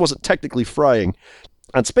 because this wasn't technically frying.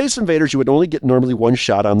 On Space Invaders, you would only get normally one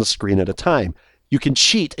shot on the screen at a time. You can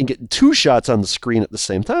cheat and get two shots on the screen at the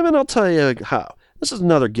same time, and I'll tell you how. This is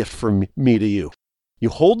another gift from me to you. You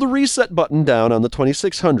hold the reset button down on the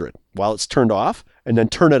 2600 while it's turned off, and then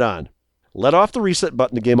turn it on. Let off the reset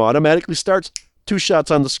button, the game automatically starts. Two shots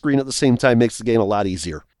on the screen at the same time makes the game a lot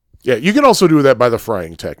easier. Yeah, you can also do that by the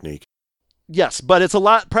frying technique. Yes, but it's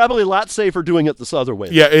probably a lot safer doing it this other way.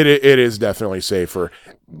 Yeah, it is definitely safer.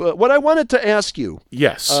 But what I wanted to ask you,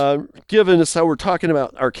 yes, given as how we're talking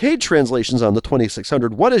about arcade translations on the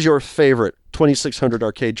 2600, what is your favorite 2600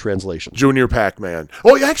 arcade translation? Junior Pac-Man.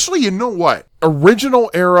 Oh, actually, you know what?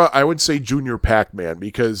 Original era, I would say Junior Pac-Man,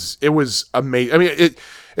 because it was amazing. I mean,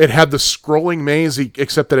 It had the scrolling maze,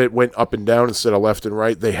 except that it went up and down instead of left and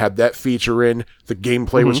right. They had that feature in. The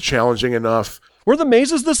gameplay was challenging enough. Were the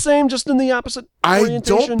mazes the same, just in the opposite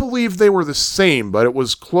orientation? I don't believe they were the same, but it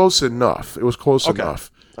was close enough. It was close enough.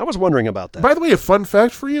 I was wondering about that. By the way, a fun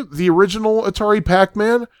fact for you, the original Atari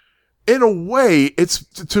Pac-Man, in a way, it's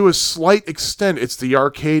to a slight extent, it's the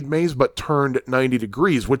arcade maze, but turned 90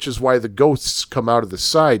 degrees, which is why the ghosts come out of the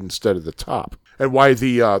side instead of the top, and why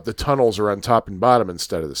the tunnels are on top and bottom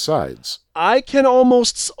instead of the sides. I can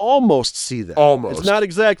almost see that. Almost. It's not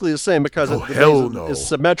exactly the same because the maze is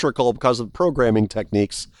symmetrical because of programming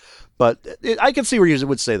techniques. But I can see where you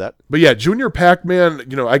would say that. But yeah, Junior Pac-Man,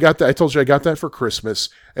 I got that. I told you I got that for Christmas,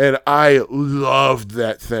 and I loved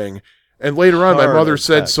that thing. And later on, my mother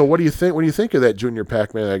said, "So what do you think? What do you think of that Junior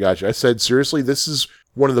Pac-Man I got you?" I said, "Seriously, this is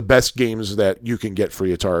one of the best games that you can get for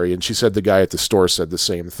Atari." And she said the guy at the store said the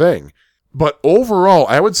same thing. But overall,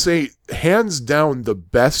 I would say hands down the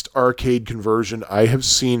best arcade conversion I have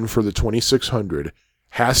seen for the 2600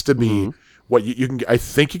 has to be what you can. I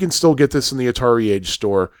think you can still get this in the Atari Age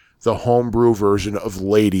store. The homebrew version of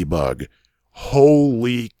Ladybug.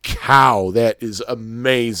 Holy cow, that is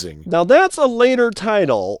amazing. Now that's a later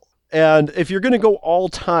title, and if you're going to go all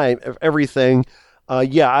time of everything,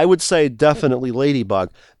 I would say definitely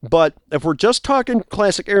Ladybug. But if we're just talking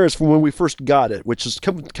classic eras from when we first got it, which is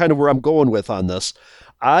kind of where I'm going with on this,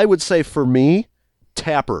 I would say for me,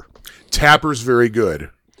 Tapper. Tapper's very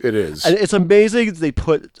good. It is. And it's amazing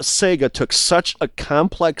Sega took such a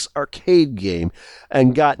complex arcade game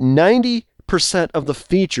and got 90% of the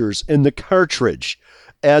features in the cartridge.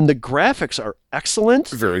 And the graphics are excellent.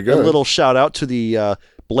 Very good. A little shout out to the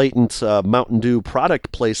blatant Mountain Dew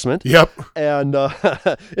product placement. Yep. And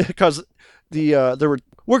because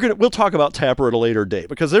we'll talk about Tapper at a later date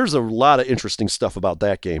because there's a lot of interesting stuff about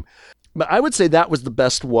that game. But I would say that was the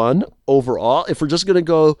best one overall. If we're just going to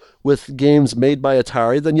go with games made by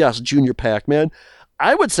Atari, then yes, Junior Pac-Man.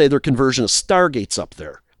 I would say their conversion of Stargate's up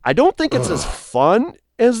there. I don't think it's as fun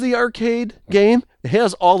as the arcade game. It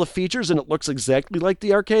has all the features and it looks exactly like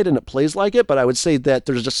the arcade and it plays like it, but I would say that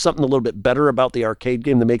there's just something a little bit better about the arcade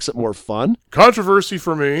game that makes it more fun. Controversy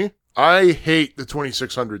for me. I hate the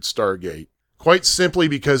 2600 Stargate. Quite simply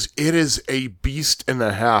because it is a beast and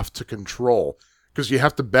a half to control. Because you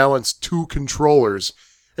have to balance two controllers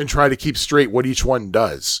and try to keep straight what each one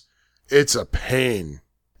does. It's a pain.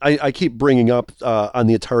 I keep bringing up on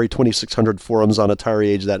the Atari 2600 forums on Atari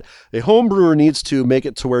Age that a homebrewer needs to make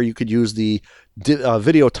it to where you could use the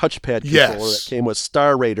video touchpad controller that came with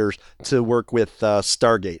Star Raiders to work with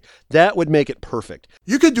Stargate. That would make it perfect.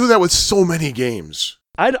 You could do that with so many games.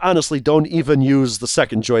 I honestly don't even use the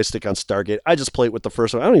second joystick on Stargate. I just play it with the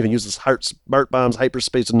first one. I don't even use this Smart Bombs,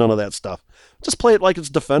 Hyperspace, and none of that stuff. Just play it like it's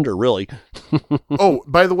Defender, really. Oh,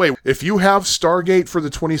 by the way, if you have Stargate for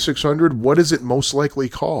the 2600, what is it most likely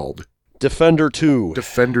called? Defender 2.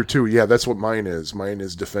 Defender 2. Yeah, that's what mine is. Mine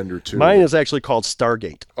is Defender 2. Mine is actually called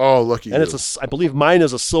Stargate. Oh, lucky and you. I believe mine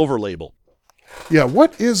is a silver label. Yeah,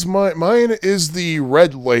 what is mine is the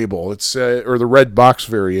red label. It's or the red box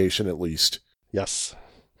variation at least. Yes.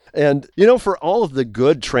 And, for all of the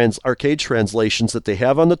good arcade translations that they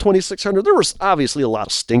have on the 2600, there was obviously a lot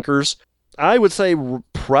of stinkers. I would say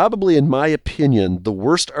probably, in my opinion, the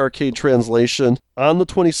worst arcade translation on the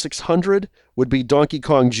 2600 would be Donkey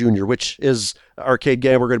Kong Jr., which is an arcade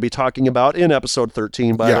game we're going to be talking about in episode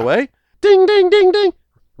 13, by the way. Ding, ding, ding, ding.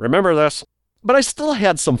 Remember this. But I still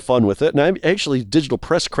had some fun with it, and Digital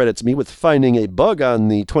Press credits me with finding a bug on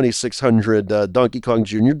the 2600 Donkey Kong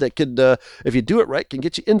Jr. that could, if you do it right, can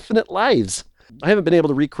get you infinite lives. I haven't been able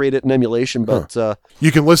to recreate it in emulation, but...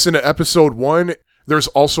 You can listen to episode 1. There's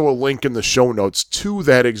also a link in the show notes to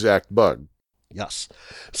that exact bug. Yes.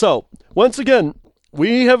 So, once again,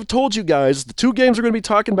 we have told you guys the two games we're going to be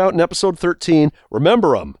talking about in episode 13.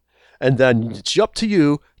 Remember them. And then it's up to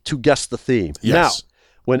you to guess the theme. Yes. Now,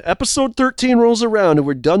 when episode 13 rolls around and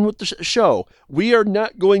we're done with the show, we are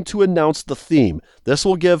not going to announce the theme. This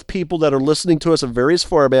will give people that are listening to us in various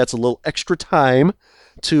formats a little extra time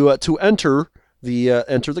to enter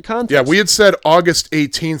the contest. Yeah, we had said August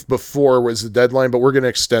 18th before was the deadline, but we're going to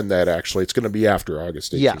extend that, actually. It's going to be after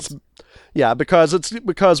August 18th. Yes. Yeah,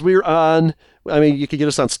 because we're on, you can get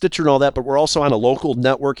us on Stitcher and all that, but we're also on a local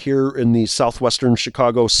network here in the southwestern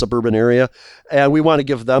Chicago suburban area, and we want to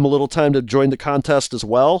give them a little time to join the contest as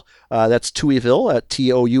well. That's Touhyville at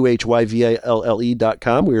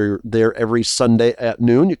TOUHYVALLE.com. We're there every Sunday at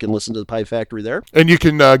noon. You can listen to the Pie Factory there. And you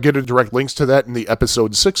can get a direct links to that in the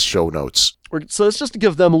episode 6 show notes. So it's just to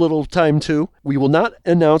give them a little time too. We will not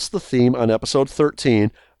announce the theme on episode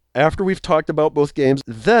 13. After we've talked about both games,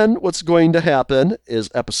 then what's going to happen is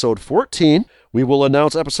episode 14, We will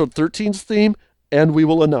announce episode 13's theme, and we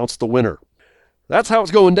will announce the winner. That's how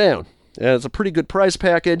it's going down. And it's a pretty good prize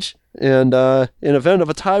package. And in event of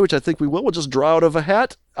a tie, which I think we will, we'll just draw out of a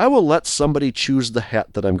hat. I will let somebody choose the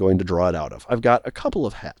hat that I'm going to draw it out of. I've got a couple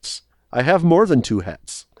of hats. I have more than 2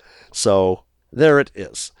 hats. So there it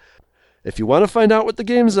is. If you want to find out what the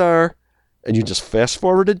games are, and you just fast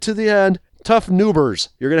forwarded to the end, tough noobers,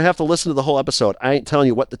 you're going to have to listen to the whole episode. I ain't telling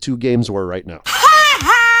you what the 2 games were right now.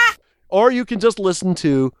 Or you can just listen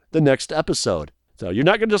to the next episode. So you're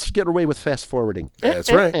not going to just get away with fast forwarding.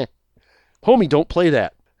 That's right. Homie, don't play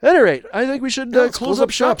that. At any rate, I think we should close up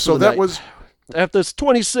shop. So that was... After this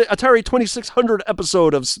Atari 2600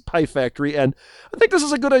 episode of Pie Factory, and I think this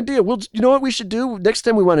is a good idea. You know what we should do? Next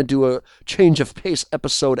time we want to do a change of pace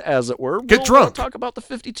episode, as it were. Get drunk. We'll talk about the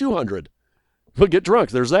 5200. We'll get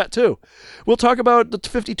drunk. There's that, too. We'll talk about the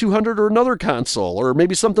 5200 or another console, or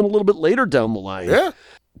maybe something a little bit later down the line. Yeah.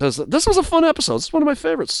 This was a fun episode. It's one of my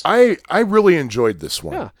favorites. I really enjoyed this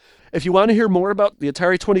one. Yeah. If you want to hear more about the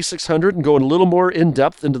Atari 2600 and go in a little more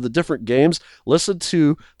in-depth into the different games, listen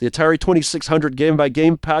to the Atari 2600 Game by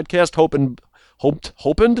Game podcast,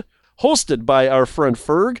 hosted by our friend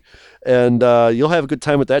Ferg, and you'll have a good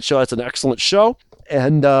time with that show. That's an excellent show,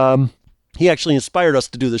 and he actually inspired us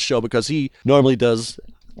to do this show because he normally does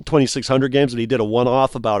 2600 games, and he did a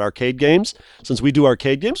one-off about arcade games. Since we do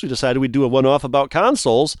arcade games, we decided we'd do a one-off about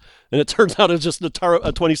consoles, and it turns out it's just a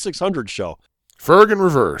 2600 show. Ferg in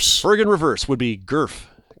reverse. Ferg in reverse would be Gref.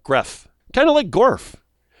 Kind of like Gorf.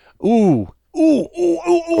 Ooh,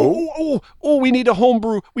 we need a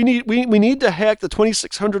homebrew. We need to hack the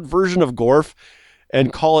 2600 version of Gorf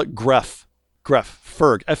and call it Gref.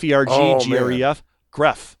 Ferg. F-E-R-G-G-R-E-F.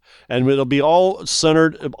 Gref. And it'll be all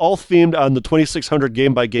centered, all themed on the 2600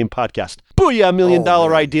 Game by Game podcast. Booyah, $1 million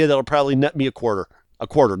idea that'll probably net me a quarter,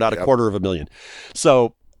 not $250,000.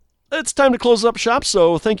 So it's time to close up shop.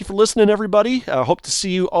 So thank you for listening, everybody. I hope to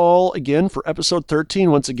see you all again for episode 13.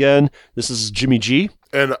 Once again, this is Jimmy G.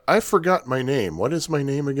 And I forgot my name. What is my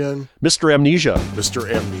name again? Mr. Amnesia. Mr.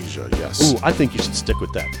 Amnesia, yes. Ooh, I think you should stick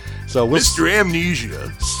with that. So Mr. Amnesia.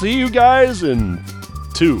 See you guys in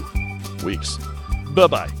 2 weeks.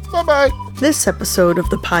 Bye-bye. Bye-bye. This episode of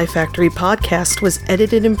the Pie Factory podcast was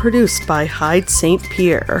edited and produced by Hyde St.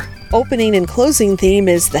 Pierre. Opening and closing theme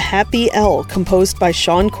is The Happy L, composed by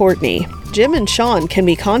Sean Courtney. Jim and Sean can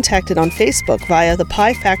be contacted on Facebook via the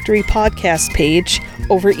Pie Factory podcast page,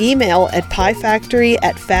 over email at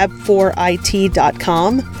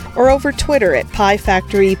piefactory@fab4it.com, or over Twitter at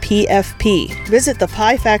piefactorypfp. Visit the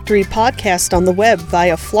Pie Factory podcast on the web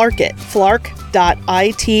via Flarkit,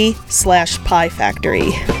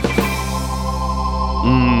 flark.it/piefactory.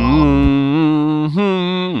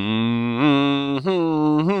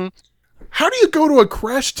 How do you go to a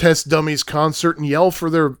Crash Test Dummies concert and yell for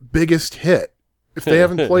their biggest hit if they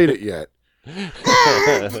haven't played it yet? Play,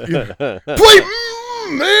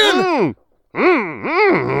 man!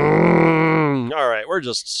 All right, we're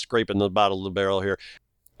just scraping the bottom of the barrel here.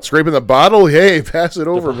 Scraping the bottle? Hey, pass it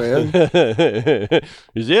over, man.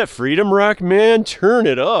 Is that Freedom Rock, man? Turn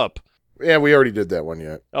it up. Yeah, we already did that one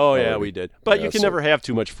yet. Oh, yeah, we did. But you can never have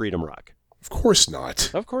too much Freedom Rock. Of course not.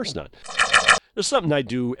 Of course not. There's something I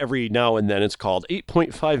do every now and then. It's called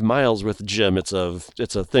 8.5 Miles with Jim. It's a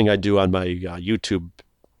thing I do on my YouTube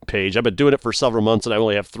page. I've been doing it for several months, and I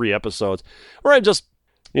only have 3 episodes. Where I just,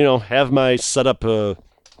 have my set up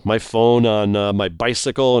my phone on my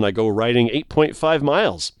bicycle, and I go riding 8.5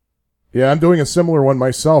 miles. Yeah, I'm doing a similar one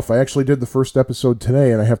myself. I actually did the first episode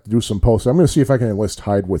today, and I have to do some posts. I'm going to see if I can enlist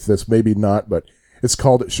Hyde with this. Maybe not, but it's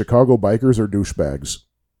called Chicago Bikers or Douchebags.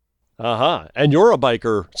 Uh-huh. And you're a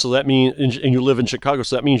biker, so that means, and you live in Chicago,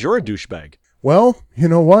 so that means you're a douchebag. Well, you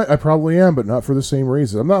know what? I probably am, but not for the same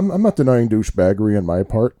reason. I'm not denying douchebaggery on my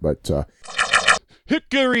part, but...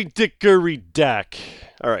 Hickory dickory dack.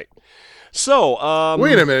 All right. So,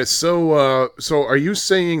 Wait a minute. So are you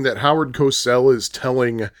saying that Howard Cosell is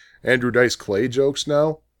telling Andrew Dice Clay jokes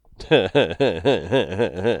now?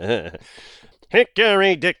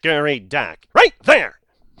 Hickory dickory dack. Right there!